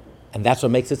 And that's what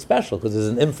makes it special, because there's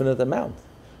an infinite amount.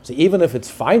 So even if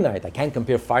it's finite, I can't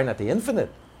compare finite to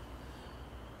infinite.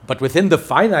 But within the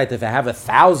finite, if I have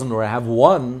 1,000 or I have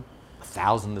 1,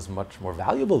 1,000 is much more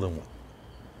valuable than 1.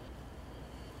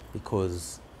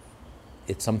 Because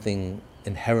it's something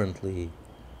inherently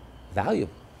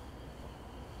valuable.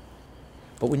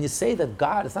 But when you say that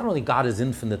God, it's not only God is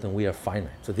infinite and we are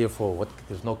finite, so therefore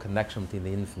there's no connection between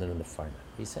the infinite and the finite.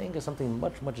 He's saying there's something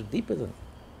much, much deeper than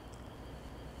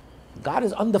that. God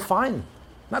is undefined.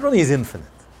 Not only is infinite,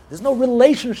 there's no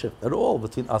relationship at all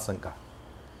between us and God.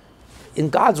 In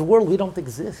God's world, we don't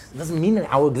exist. It doesn't mean that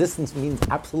our existence means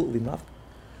absolutely nothing.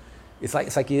 It's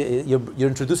like you're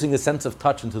introducing a sense of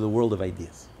touch into the world of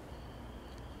ideas.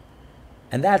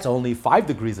 And that's only 5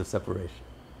 degrees of separation.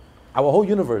 Our whole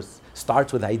universe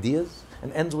starts with ideas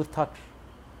and ends with touch.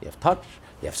 You have touch,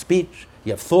 you have speech,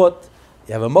 you have thought,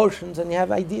 you have emotions, and you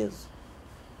have ideas.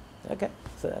 Okay,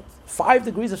 so that's 5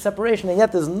 degrees of separation, and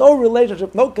yet there's no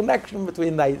relationship, no connection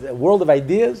between the world of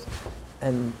ideas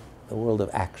and the world of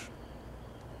action.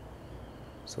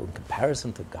 So in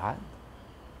comparison to God,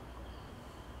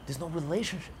 there's no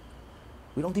relationship.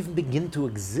 We don't even begin to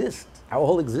exist. Our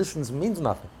whole existence means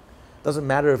nothing. Doesn't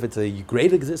matter if it's a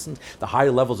great existence, the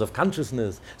higher levels of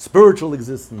consciousness, spiritual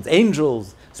existence,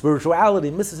 angels,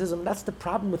 spirituality, mysticism. That's the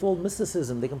problem with all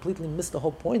mysticism. They completely miss the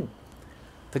whole point.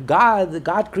 To God,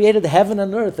 God created heaven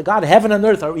and earth. To God, heaven and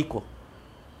earth are equal.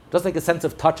 Just like a sense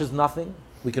of touch is nothing,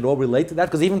 we can all relate to that,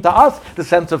 because even to us, the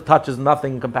sense of touch is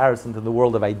nothing in comparison to the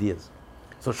world of ideas.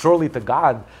 So surely to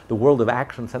God, the world of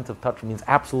action, sense of touch means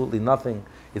absolutely nothing.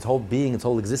 Its whole being, its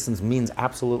whole existence means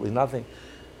absolutely nothing.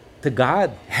 To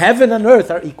God, heaven and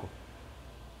earth are equal.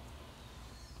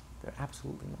 They're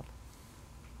absolutely nothing.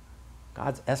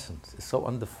 God's essence is so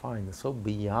undefined, it's so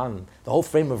beyond the whole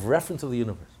frame of reference of the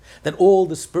universe, that all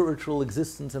the spiritual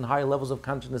existence and higher levels of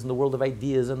consciousness in the world of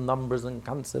ideas and numbers and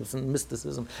concepts and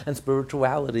mysticism and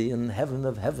spirituality and heaven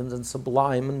of heavens and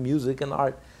sublime and music and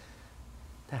art,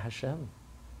 to Hashem,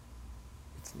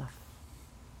 it's nothing.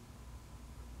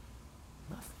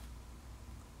 Nothing.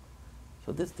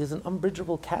 So there's an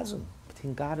unbridgeable chasm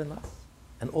between God and us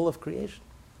and all of creation.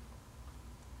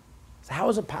 So how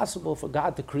is it possible for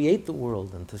God to create the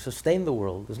world and to sustain the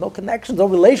world? There's no connection, no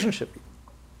relationship.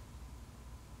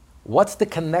 What's the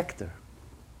connector?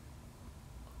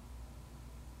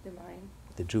 The mind.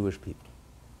 The Jewish people.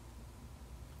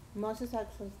 Moses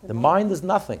access The mind is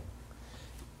nothing.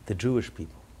 The Jewish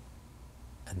people.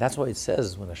 And that's why it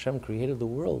says, when Hashem created the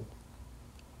world,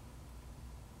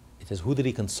 it says, who did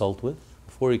he consult with?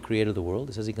 Before he created the world,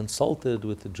 it says he consulted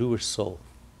with the Jewish soul.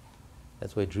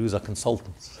 That's why Jews are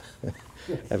consultants.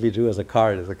 Every Jew has a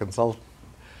card as a consultant.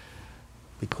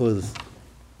 Because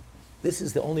this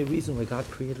is the only reason why God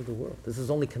created the world. This is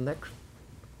the only connection.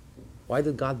 Why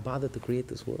did God bother to create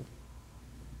this world?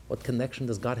 What connection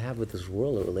does God have with this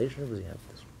world? What relationship does he have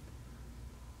with this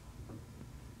world?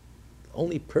 The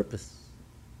only purpose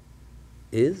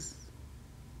is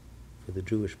for the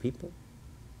Jewish people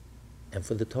and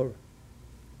for the Torah.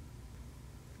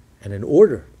 And in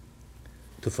order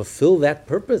to fulfill that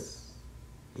purpose,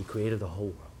 he created the whole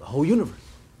world, the whole universe.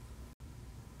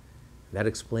 That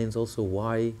explains also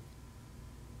why,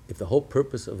 if the whole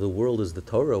purpose of the world is the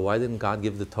Torah, why didn't God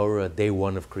give the Torah day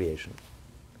one of creation?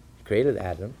 He created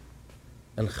Adam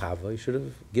and Chava. He should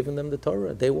have given them the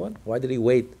Torah day one. Why did he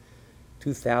wait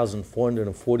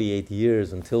 2,448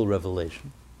 years until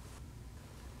Revelation?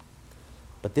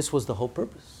 But this was the whole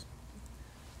purpose.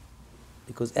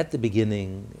 Because at the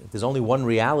beginning, if there's only one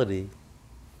reality,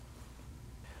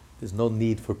 there's no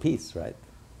need for peace, right?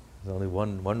 There's only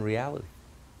one reality.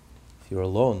 If you're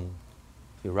alone,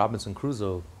 if you're Robinson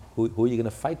Crusoe, who are you going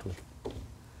to fight with?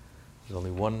 There's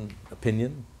only one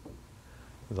opinion.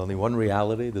 There's only one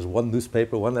reality. There's one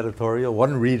newspaper, one editorial,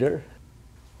 one reader.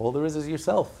 All there is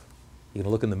yourself. You're going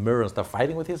to look in the mirror and start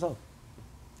fighting with yourself.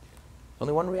 There's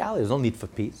only one reality. There's no need for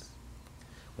peace.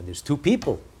 When there's two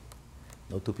people,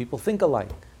 no two people think alike.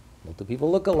 No two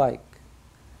people look alike.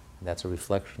 And that's a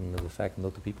reflection of the fact that no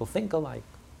two people think alike.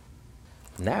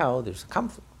 Now there's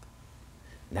conflict.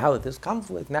 Now that there's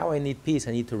conflict, now I need peace.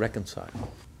 I need to reconcile.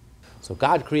 So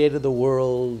God created the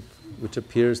world which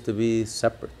appears to be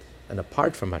separate and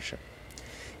apart from Hashem.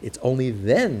 It's only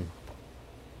then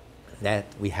that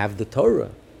we have the Torah.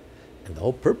 And the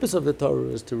whole purpose of the Torah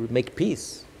is to make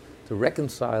peace, to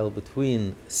reconcile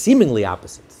between seemingly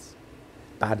opposites.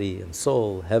 Body and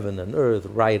soul, heaven and earth,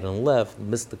 right and left,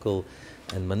 mystical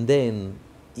and mundane,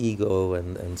 ego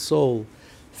and soul,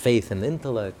 faith and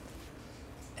intellect.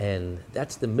 And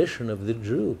that's the mission of the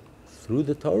Jew, through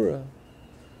the Torah,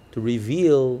 to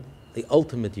reveal the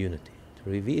ultimate unity, to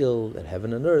reveal that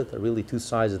heaven and earth are really two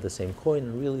sides of the same coin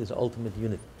and really is ultimate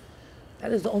unity.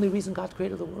 That is the only reason God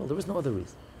created the world. There is no other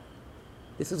reason.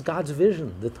 This is God's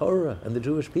vision, the Torah and the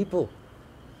Jewish people.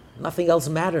 Nothing else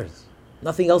matters.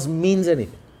 Nothing else means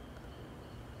anything.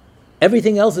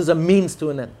 Everything else is a means to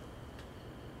an end.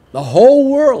 The whole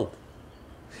world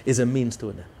is a means to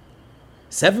an end.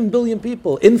 7 billion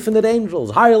people, infinite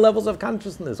angels, higher levels of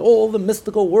consciousness, all the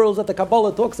mystical worlds that the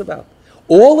Kabbalah talks about.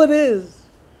 All it is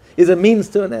a means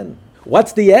to an end.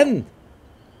 What's the end?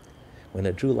 When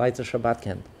a Jew lights a Shabbat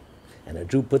candle, and a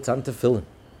Jew puts on tefillin,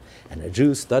 and a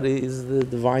Jew studies the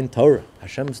divine Torah,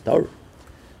 Hashem's Torah.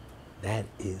 That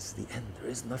is the end. There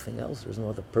is nothing else. There's no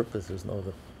other purpose. There's no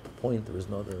other point. There is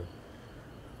no other...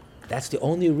 That's the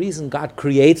only reason God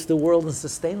creates the world and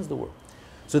sustains the world.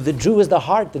 So the Jew is the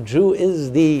heart. The Jew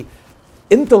is the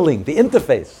interlink, the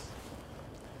interface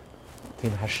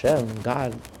between Hashem,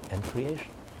 God, and creation.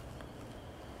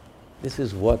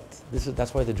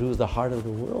 That's why the Jew is the heart of the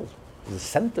world, the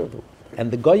center of the world. And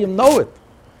the Goyim know it.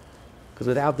 Because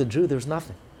without the Jew, there's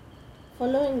nothing.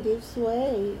 Following this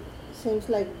way, seems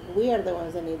like we are the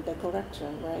ones that need the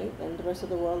correction, right? And the rest of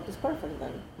the world is perfect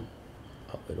then.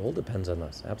 Oh, it all depends on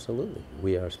us, absolutely.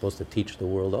 We are supposed to teach the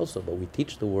world also, but we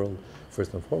teach the world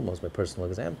first and foremost by personal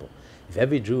example. If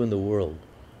every Jew in the world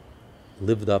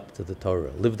lived up to the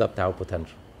Torah, lived up to our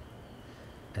potential,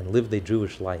 and lived a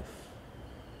Jewish life,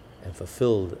 and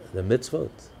fulfilled the mitzvot,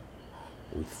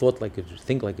 we thought like a Jew,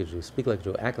 think like a Jew, speak like a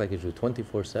Jew, act like a Jew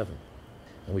 24/7,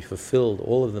 and we fulfilled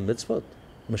all of the mitzvot,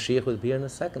 Mashiach would be here in a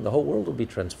second. The whole world would be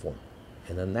transformed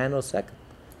in a nanosecond.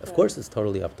 Of course, it's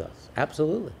totally up to us.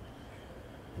 Absolutely.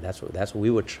 And that's what we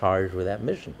were charged with, that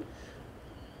mission.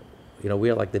 You know, we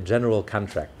are like the general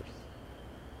contractors.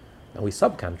 And we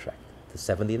subcontract to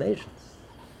 70 nations.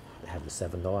 They have the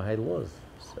 7 Noahide laws,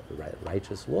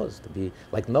 righteous laws, to be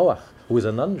like Noah, who was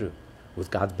a non-Jew, who was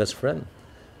God's best friend,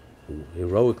 who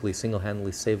heroically,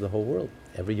 single-handedly saved the whole world.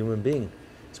 Every human being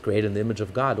is created in the image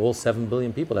of God, all 7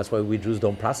 billion people. That's why we Jews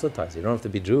don't proselytize. You don't have to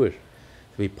be Jewish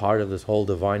to be part of this whole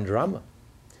divine drama.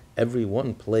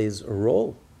 Everyone plays a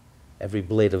role. Every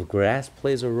blade of grass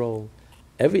plays a role.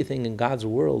 Everything in God's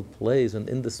world plays an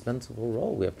indispensable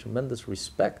role. We have tremendous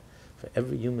respect for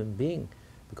every human being,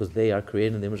 because they are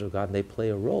created in the image of God and they play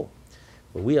a role.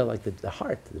 But we are like the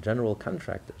heart, the general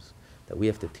contractors, that we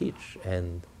have to teach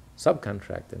and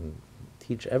subcontract and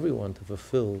teach everyone to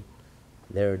fulfill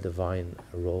their divine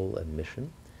role and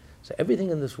mission. So everything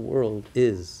in this world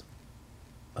is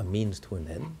a means to an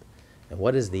end. And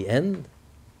what is the end?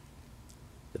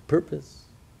 The purpose,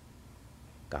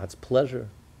 God's pleasure,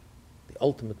 the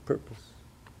ultimate purpose,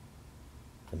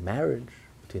 the marriage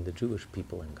between the Jewish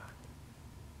people and God.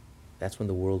 That's when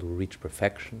the world will reach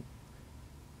perfection.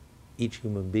 Each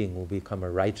human being will become a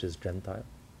righteous Gentile.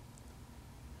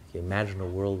 If you imagine a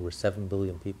world where 7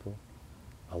 billion people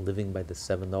are living by the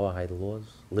 7 Noahide laws,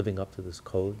 living up to this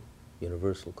code,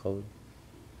 universal code,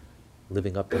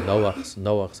 living up to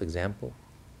Noah's example,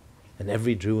 and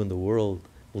every Jew in the world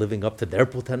living up to their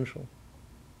potential,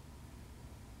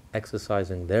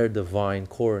 exercising their divine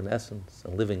core and essence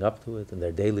and living up to it in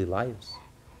their daily lives.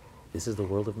 This is the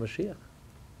world of Mashiach.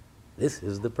 This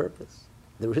is the purpose.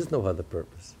 There is no other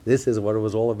purpose. This is what it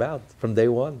was all about from day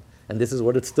one, and this is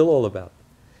what it's still all about.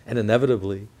 And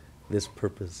inevitably, this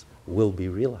purpose will be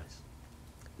realized.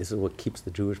 This is what keeps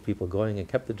the Jewish people going and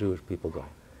kept the Jewish people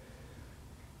going.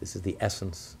 This is the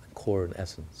essence, core and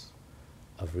essence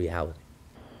of reality.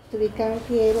 To become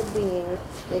created beings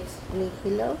ex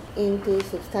nihilo, into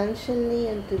substantially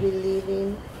and to be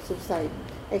living subside,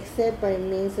 except by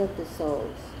means of the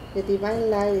souls. The divine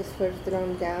light is first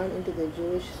drawn down into the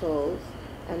Jewish souls,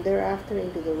 and thereafter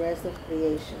into the rest of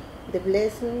creation. The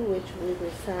blessing which we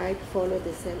recite follow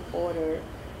the same order.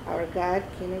 Our God,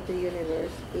 King of the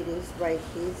universe, it is by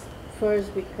His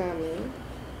first becoming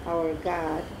our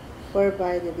God,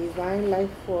 whereby the divine life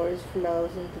force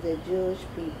flows into the Jewish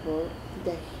people,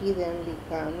 that He then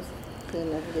becomes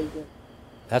King of the universe.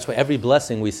 That's why every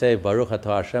blessing we say, Baruch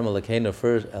atah Hashem Elokeinu,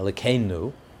 first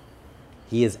Elokeinu,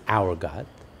 He is our God.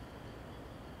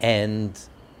 And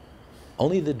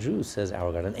only the Jew says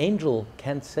our God. An angel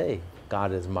can't say,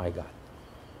 God is my God.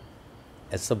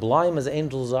 As sublime as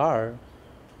angels are,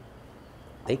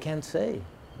 they can't say,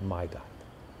 my God.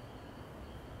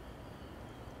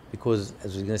 Because,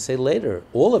 as we're going to say later,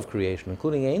 all of creation,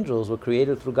 including angels, were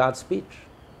created through God's speech.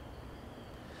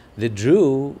 The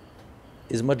Jew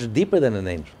is much deeper than an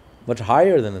angel, much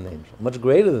higher than an angel, much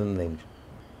greater than an angel.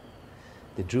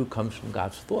 The Jew comes from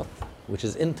God's thought, which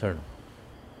is internal.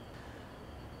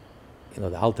 You know,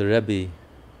 the Alter Rebbe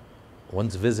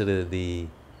once visited the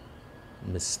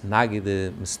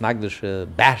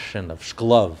Misnagdische Bastion of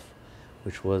Shklov,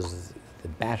 which was the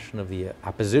bastion of the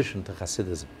opposition to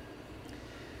Hasidism.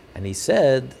 And he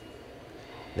said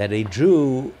that a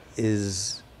Jew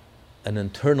is an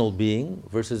internal being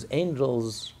versus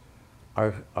angels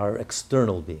are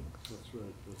external beings. That's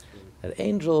right. That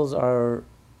angels are,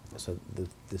 so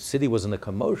the city was in a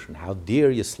commotion. How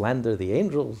dare you slander the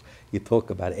angels? You talk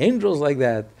about angels like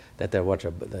that they're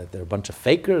a bunch of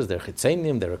fakers, they're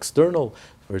chitzenim, they're external,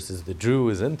 versus the Jew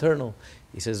is internal.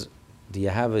 He says, do you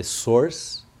have a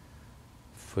source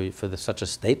for such a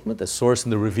statement, a source in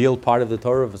the revealed part of the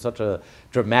Torah for such a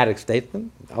dramatic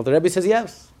statement? Alter Rebbe says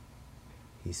yes.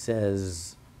 He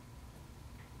says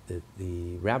that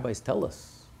the rabbis tell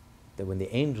us that when the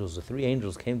 3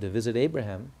 angels came to visit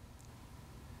Abraham,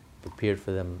 prepared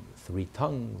for them 3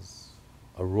 tongues,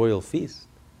 a royal feast.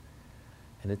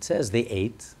 And it says they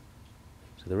ate.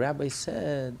 So the rabbi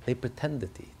said they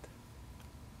pretended to eat.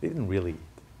 They didn't really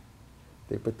eat.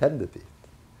 They pretended to eat.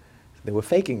 They were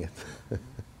faking it.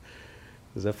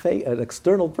 An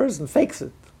external person fakes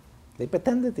it. They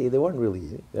pretended to eat. They weren't really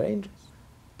eating. They're angels.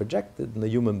 Projected in the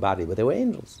human body, but they were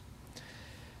angels.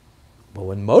 But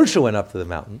when Moshe went up to the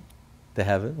mountain, to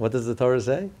heaven, what does the Torah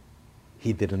say?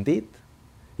 He didn't eat.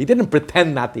 He didn't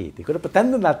pretend not to eat. He could have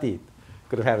pretended not to eat.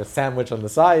 Could have had a sandwich on the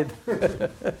side.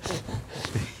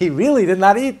 He really did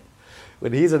not eat.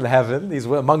 When he's in heaven, he's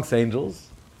amongst angels,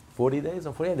 40 days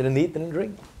and 40 days, didn't eat, didn't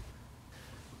drink.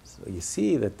 So you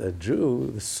see that the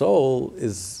Jew, the soul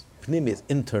is pnimi,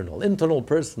 internal. Internal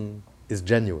person is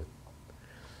genuine.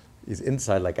 He's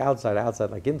inside like outside,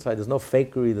 outside like inside. There's no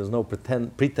fakery, there's no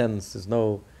pretense, it's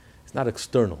not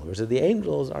external. Whereas the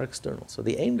angels are external. So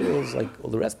the angels, like all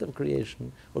the rest of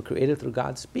creation, were created through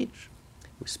God's speech.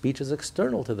 Which speech is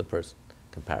external to the person, in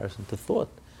comparison to thought,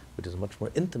 which is much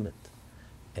more intimate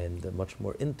and much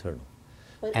more internal.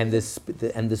 And this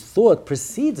thought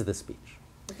precedes the speech.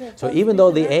 So even though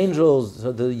the angels,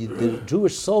 so the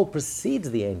Jewish soul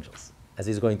precedes the angels, as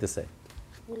he's going to say.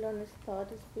 We learn thought,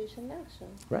 speech, and action.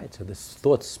 Right, so this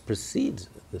thought precedes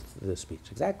the speech,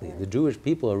 exactly. Yeah. The Jewish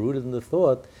people are rooted in the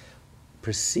thought,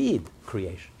 precede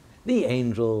creation. The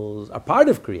angels are part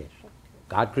of creation.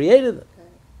 God created them.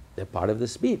 They're part of the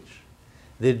speech.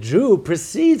 The Jew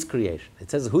precedes creation.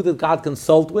 It says, who did God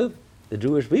consult with? The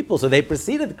Jewish people. So they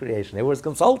preceded creation. They were his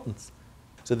consultants.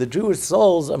 So the Jewish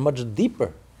souls are much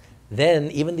deeper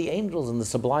than even the angels and the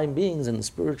sublime beings and the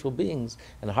spiritual beings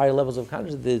and higher levels of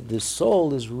consciousness. The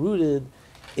soul is rooted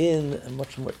in a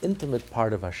much more intimate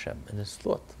part of Hashem, in his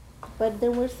thought. But they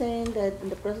were saying that in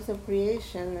the process of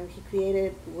creation, he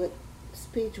created with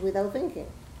speech without thinking.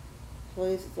 So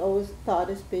it's always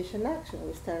thought, speech, and action.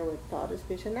 We start with thought,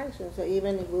 speech, and action. So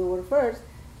even if we were first,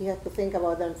 he had to think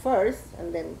about them first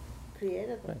and then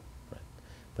created them. Right.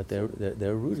 But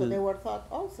they're rooted. So they were thought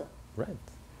also. Right.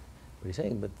 What he's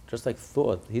saying, but just like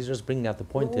thought, he's just bringing out the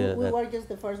point here We that were just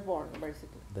the firstborn,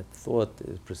 basically. that thought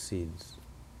precedes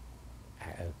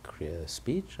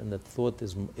speech, and that thought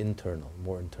is internal,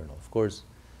 more internal. Of course,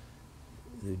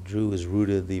 the Jew is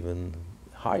rooted even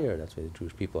higher. That's why the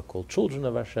Jewish people are called children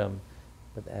of Hashem.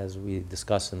 But as we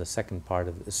discuss in the second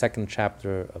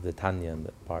chapter of the Tanya, in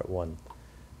part 1, you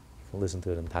can listen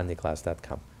to it in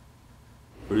tanyaclass.com.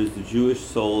 For it is the Jewish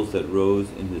souls that rose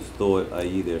in his thought,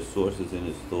 i.e. their sources in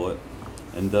his thought,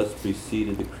 and thus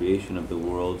preceded the creation of the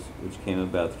worlds, which came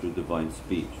about through divine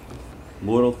speech.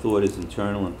 Mortal thought is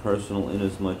internal and personal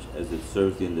inasmuch as it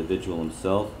serves the individual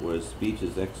himself, whereas speech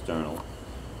is external,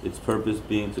 its purpose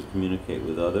being to communicate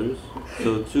with others.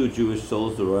 So too Jewish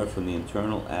souls derive from the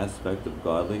internal aspect of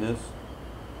godliness,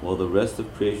 while the rest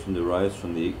of creation derives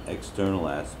from the external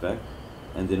aspect.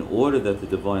 And in order that the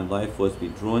divine life force be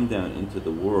drawn down into the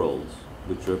worlds,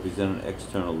 which represent an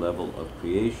external level of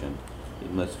creation,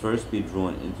 it must first be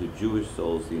drawn into Jewish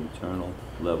souls, the internal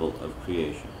level of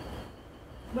creation.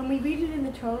 When we read it in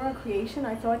the Torah on creation,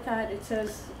 I thought that it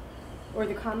says, or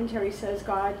the commentary says,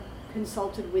 God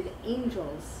consulted with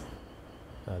angels.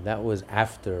 That was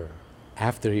after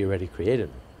he already created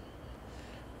them.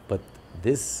 But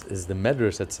this is the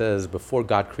Medrash that says before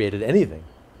God created anything,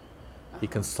 he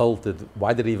consulted.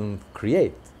 Why did he even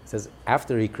create? It says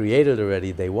after he created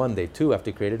already, day 1, day 2,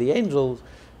 after he created the angels,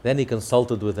 then he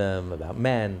consulted with them about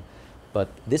man. But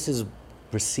this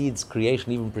precedes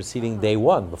creation, even preceding day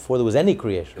 1, before there was any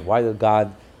creation. Why did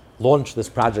God launch this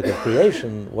project of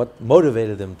creation? What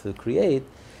motivated him to create?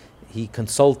 He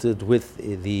consulted with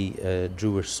the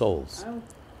Jewish souls. Oh.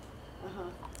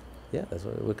 Yeah, that's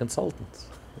why we're consultants.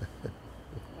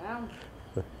 Wow.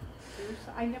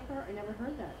 I never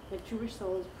heard that. That Jewish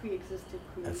souls pre-existed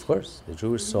creation. Of course, the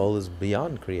Jewish soul is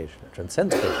beyond creation, it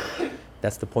transcends creation.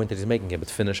 That's the point that he's making here. But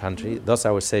finish, Hanshi. Thus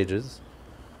our sages.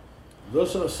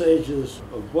 Thus our sages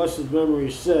of blessed memory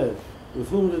said, with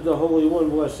whom did the Holy One,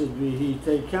 blessed be he,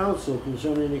 take counsel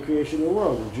concerning the creation of the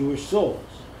world, the Jewish souls.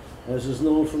 As is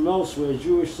known from elsewhere,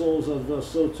 Jewish souls are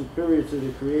thus so superior to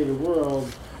the created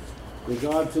world that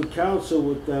God took counsel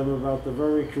with them about the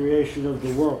very creation of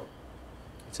the world.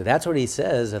 So that's what he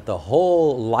says, that the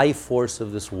whole life force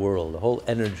of this world, the whole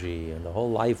energy and the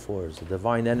whole life force, the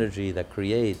divine energy that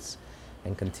creates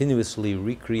and continuously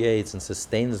recreates and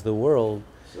sustains the world,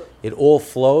 it all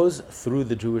flows through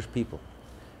the Jewish people.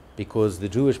 Because the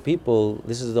Jewish people,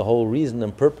 this is the whole reason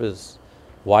and purpose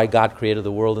why God created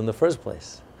the world in the first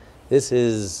place. This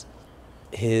is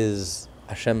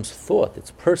Hashem's thought.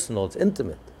 It's personal, it's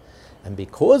intimate. And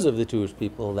because of the Jewish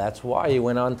people, that's why he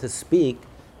went on to speak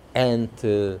and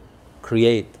to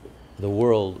create the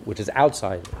world which is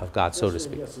outside of God, so to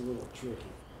speak. That's a little tricky.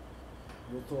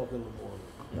 We'll talk in the morning.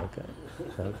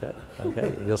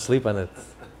 Okay. You'll sleep on it.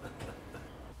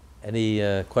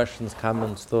 Any questions,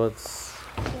 comments, thoughts?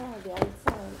 Yeah, the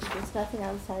outside. There's nothing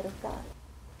outside of God.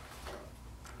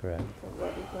 Correct. So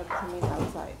what does it mean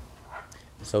outside?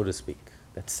 So to speak,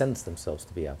 that sense themselves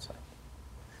to be outside.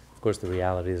 Of course, the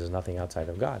reality is there's nothing outside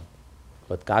of God.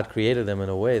 But God created them in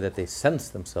a way that they sense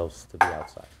themselves to be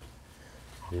outside.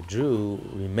 The Jew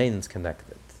remains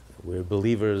connected. We're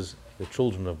believers, the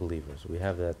children of believers. We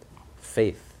have that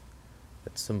faith,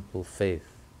 that simple faith,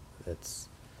 that's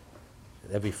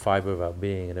every fiber of our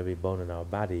being and every bone in our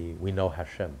body, we know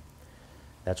Hashem.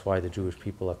 That's why the Jewish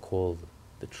people are called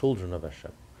the children of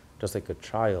Hashem. Just like a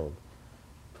child,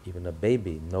 even a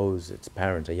baby knows its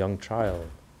parents, a young child,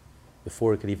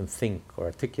 before it could even think or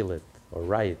articulate or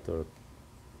write or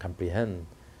comprehend,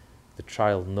 the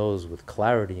child knows with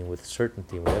clarity and with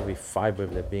certainty, with every fiber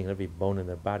of their being, every bone in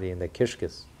their body and their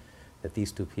kishkis, that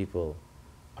these two people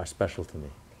are special to me.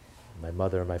 My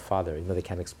mother and my father, even though they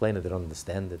can't explain it, they don't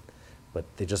understand it, but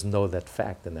they just know that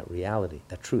fact and that reality,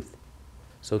 that truth.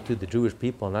 So too the Jewish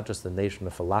people, not just the nation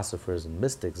of philosophers and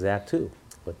mystics, that too,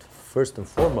 but first and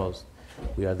foremost,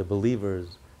 we are the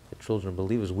believers, the children of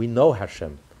believers. We know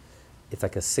Hashem. It's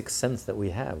like a sixth sense that we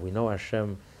have. We know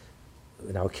Hashem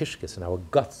in our kishkis, in our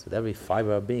guts, with every fiber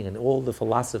of our being, and all the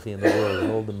philosophy in the world,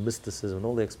 and all the mysticism, and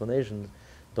all the explanations,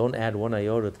 don't add one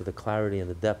iota to the clarity and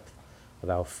the depth of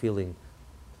our feeling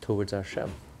towards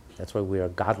Hashem. That's why we are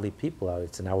godly people.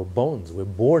 It's in our bones. We're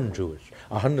born Jewish,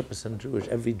 100% Jewish.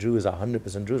 Every Jew is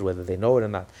 100% Jewish, whether they know it or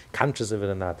not, conscious of it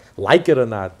or not, like it or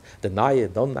not, deny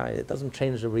it, don't deny it. It doesn't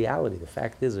change the reality. The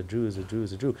fact is, a Jew is a Jew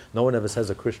is a Jew. No one ever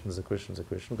says a Christian is a Christian is a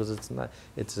Christian, because it's not.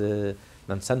 It's a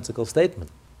nonsensical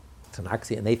statement. It's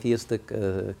an atheistic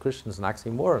Christian is an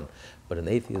oxymoron, but an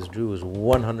atheist Jew is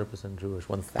 100% Jewish,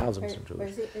 1,000%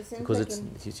 Jewish, because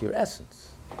it's your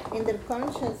essence. In their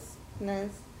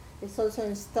consciousness, it's also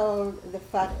installed the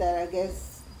fact that I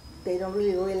guess they don't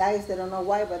really realize, they don't know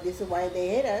why, but this is why they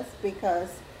hate us, because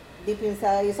deep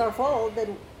inside it's our fault that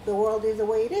the world is the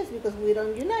way it is, because we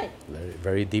don't unite. Very,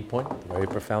 very deep point, very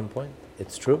profound point.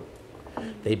 It's true.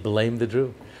 They blame the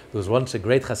Jew. There was once a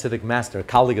great Hasidic master, a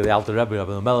colleague of the Alter Rebbe,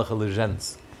 Rabbi Melech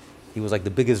Lezhensk. He was like the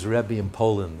biggest Rebbe in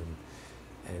Poland,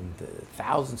 and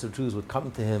thousands of Jews would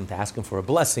come to him to ask him for a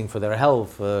blessing, for their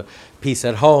health, for peace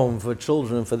at home, for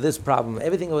children, for this problem,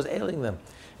 everything that was ailing them.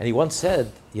 And he once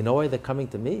said, you know why they're coming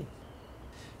to me?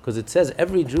 Because it says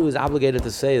every Jew is obligated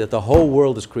to say that the whole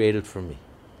world is created for me.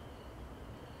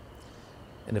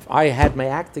 And if I had my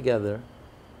act together,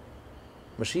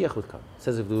 Mashiach would come. It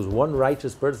says if there was one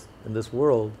righteous person in this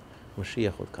world,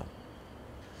 Mashiach would come.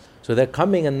 So they're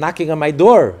coming and knocking on my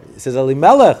door. It says,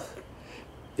 Elimelech,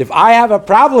 if I have a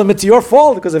problem, it's your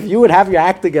fault, because if you would have your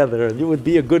act together and you would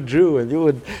be a good Jew and you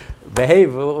would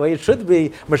behave the way it should be,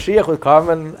 Mashiach would come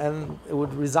and it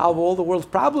would resolve all the world's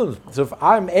problems. So if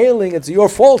I'm ailing, it's your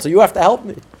fault, so you have to help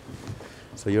me.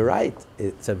 So you're right.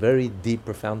 It's a very deep,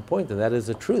 profound point, and that is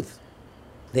the truth.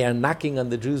 They are knocking on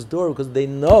the Jews' door because they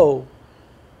know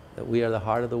that we are the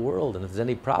heart of the world, and if there's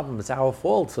any problem, it's our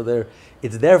fault. So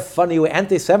it's their funny way.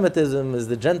 Anti-Semitism is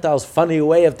the Gentiles' funny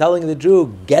way of telling the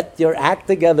Jew, get your act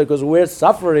together, because we're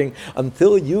suffering.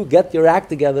 Until you get your act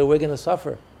together, we're going to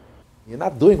suffer. You're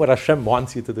not doing what Hashem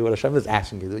wants you to do, what Hashem is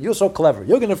asking you to do. You're so clever.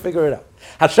 You're going to figure it out.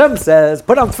 Hashem says,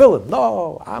 put on tefillin.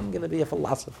 No, I'm going to be a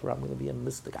philosopher. I'm going to be a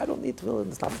mystic. I don't need tefillin.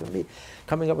 It's not for me.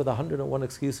 Coming up with 101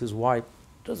 excuses why.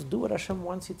 Just do what Hashem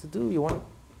wants you to do.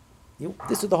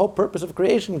 This is the whole purpose of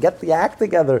creation. Get the act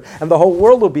together, and the whole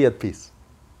world will be at peace.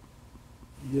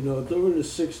 You know, during the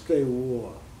 6-Day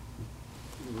War,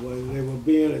 when they were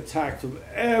being attacked from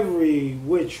every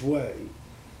which way,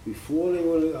 before they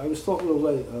went, I was talking to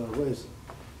Laser.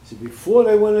 See, before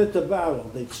they went into battle,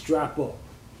 they'd strap up.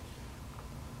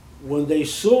 When they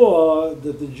saw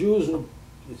that the Jews were,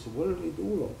 they said, "What are they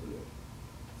doing over there?"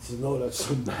 I said, "No, that's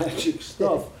some magic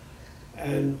stuff."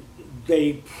 And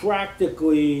they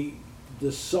practically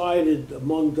decided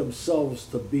among themselves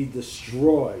to be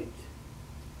destroyed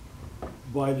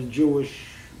by the Jewish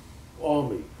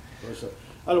army.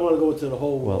 I don't want to go into the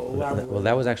whole. Well,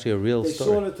 that was actually a real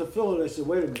story. They saw the tefillin and they said,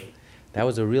 "Wait a minute." That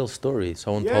was a real story.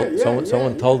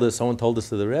 Someone told us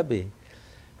to the Rebbe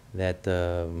that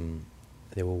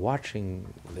they were watching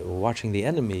the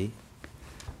enemy,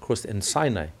 of course, in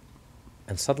Sinai.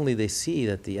 And suddenly they see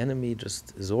that the enemy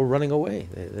just is all running away.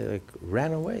 They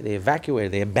ran away. They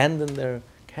evacuated. They abandoned their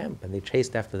camp, and they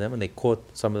chased after them, and they caught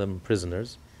some of them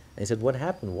prisoners. And he said, "What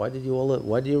happened? Why did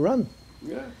you run?"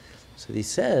 Yeah. So he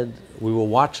said, "We were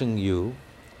watching you,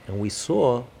 and we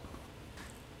saw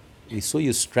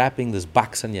you strapping this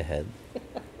box on your head,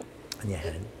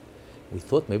 We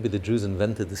thought maybe the Jews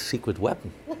invented this secret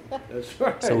weapon. That's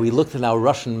right. So we looked in our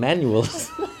Russian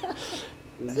manuals."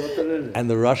 And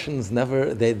the Russians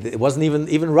it wasn't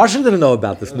even Russia didn't know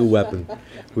about this new weapon.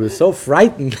 We were so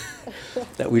frightened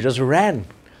that we just ran.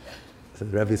 So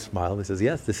the Rebbe smiled. He says,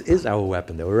 "Yes, this is our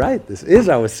weapon." They were right. This is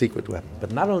our secret weapon.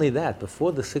 But not only that,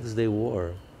 before the 6-Day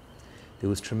War, there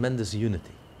was tremendous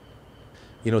unity.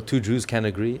 You know, two Jews can't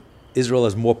agree. Israel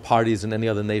has more parties than any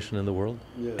other nation in the world.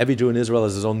 Yeah. Every Jew in Israel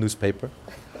has his own newspaper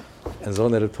and his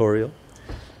own editorial.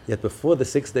 Yet before the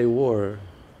 6-Day War,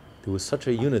 there was such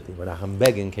a unity. When Aham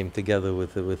Begin came together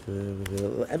with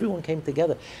everyone came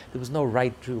together. There was no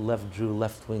right Jew,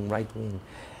 left wing, right wing.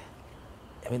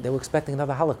 I mean, they were expecting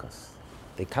another Holocaust.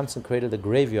 They consecrated a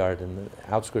graveyard in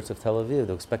the outskirts of Tel Aviv.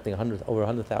 They were expecting over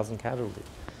 100,000 casualties.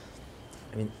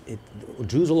 I mean,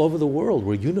 Jews all over the world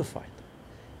were unified.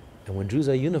 And when Jews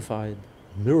are unified,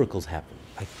 miracles happen.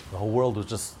 Like the whole world was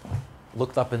just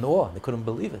looked up in awe. They couldn't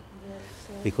believe it.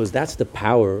 Yes, because that's the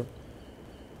power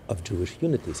of Jewish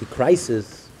unity. See,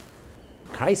 crisis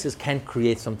can't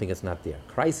create something that's not there.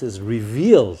 Crisis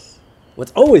reveals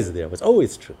what's always there, what's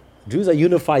always true. Jews are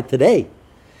unified today.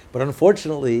 But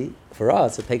unfortunately, for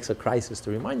us, it takes a crisis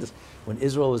to remind us. When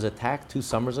Israel was attacked 3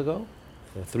 summers ago,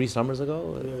 with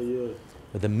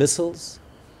the missiles,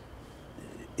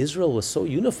 Israel was so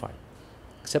unified.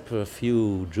 except for a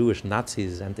few Jewish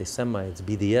Nazis, anti-Semites,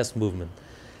 BDS movement,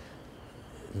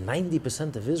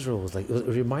 90% of Israel was like, it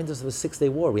reminds us of the Six-Day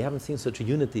War. We haven't seen such a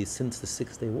unity since the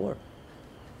Six-Day War.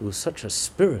 It was such a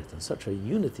spirit and such a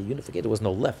unification. There was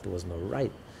no left, there was no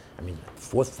right. I mean,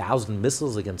 4,000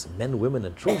 missiles against men, women,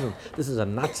 and children. This is a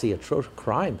Nazi atrocious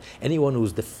crime. Anyone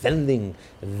who's defending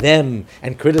them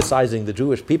and criticizing the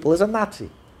Jewish people is a Nazi.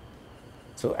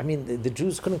 So, I mean, the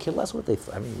Jews couldn't care less what they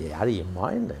thought. I mean, you out of your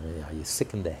mind? I mean, are you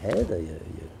sick in the head?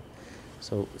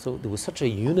 So there was such a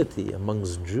unity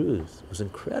amongst Jews. It was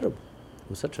incredible. It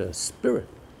was such a spirit.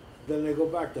 Then they go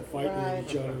back to fighting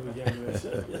each other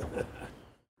again.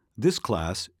 This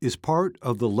class is part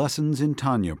of the Lessons in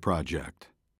Tanya project.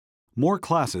 More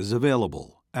classes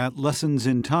available at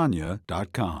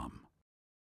lessonsintanya.com.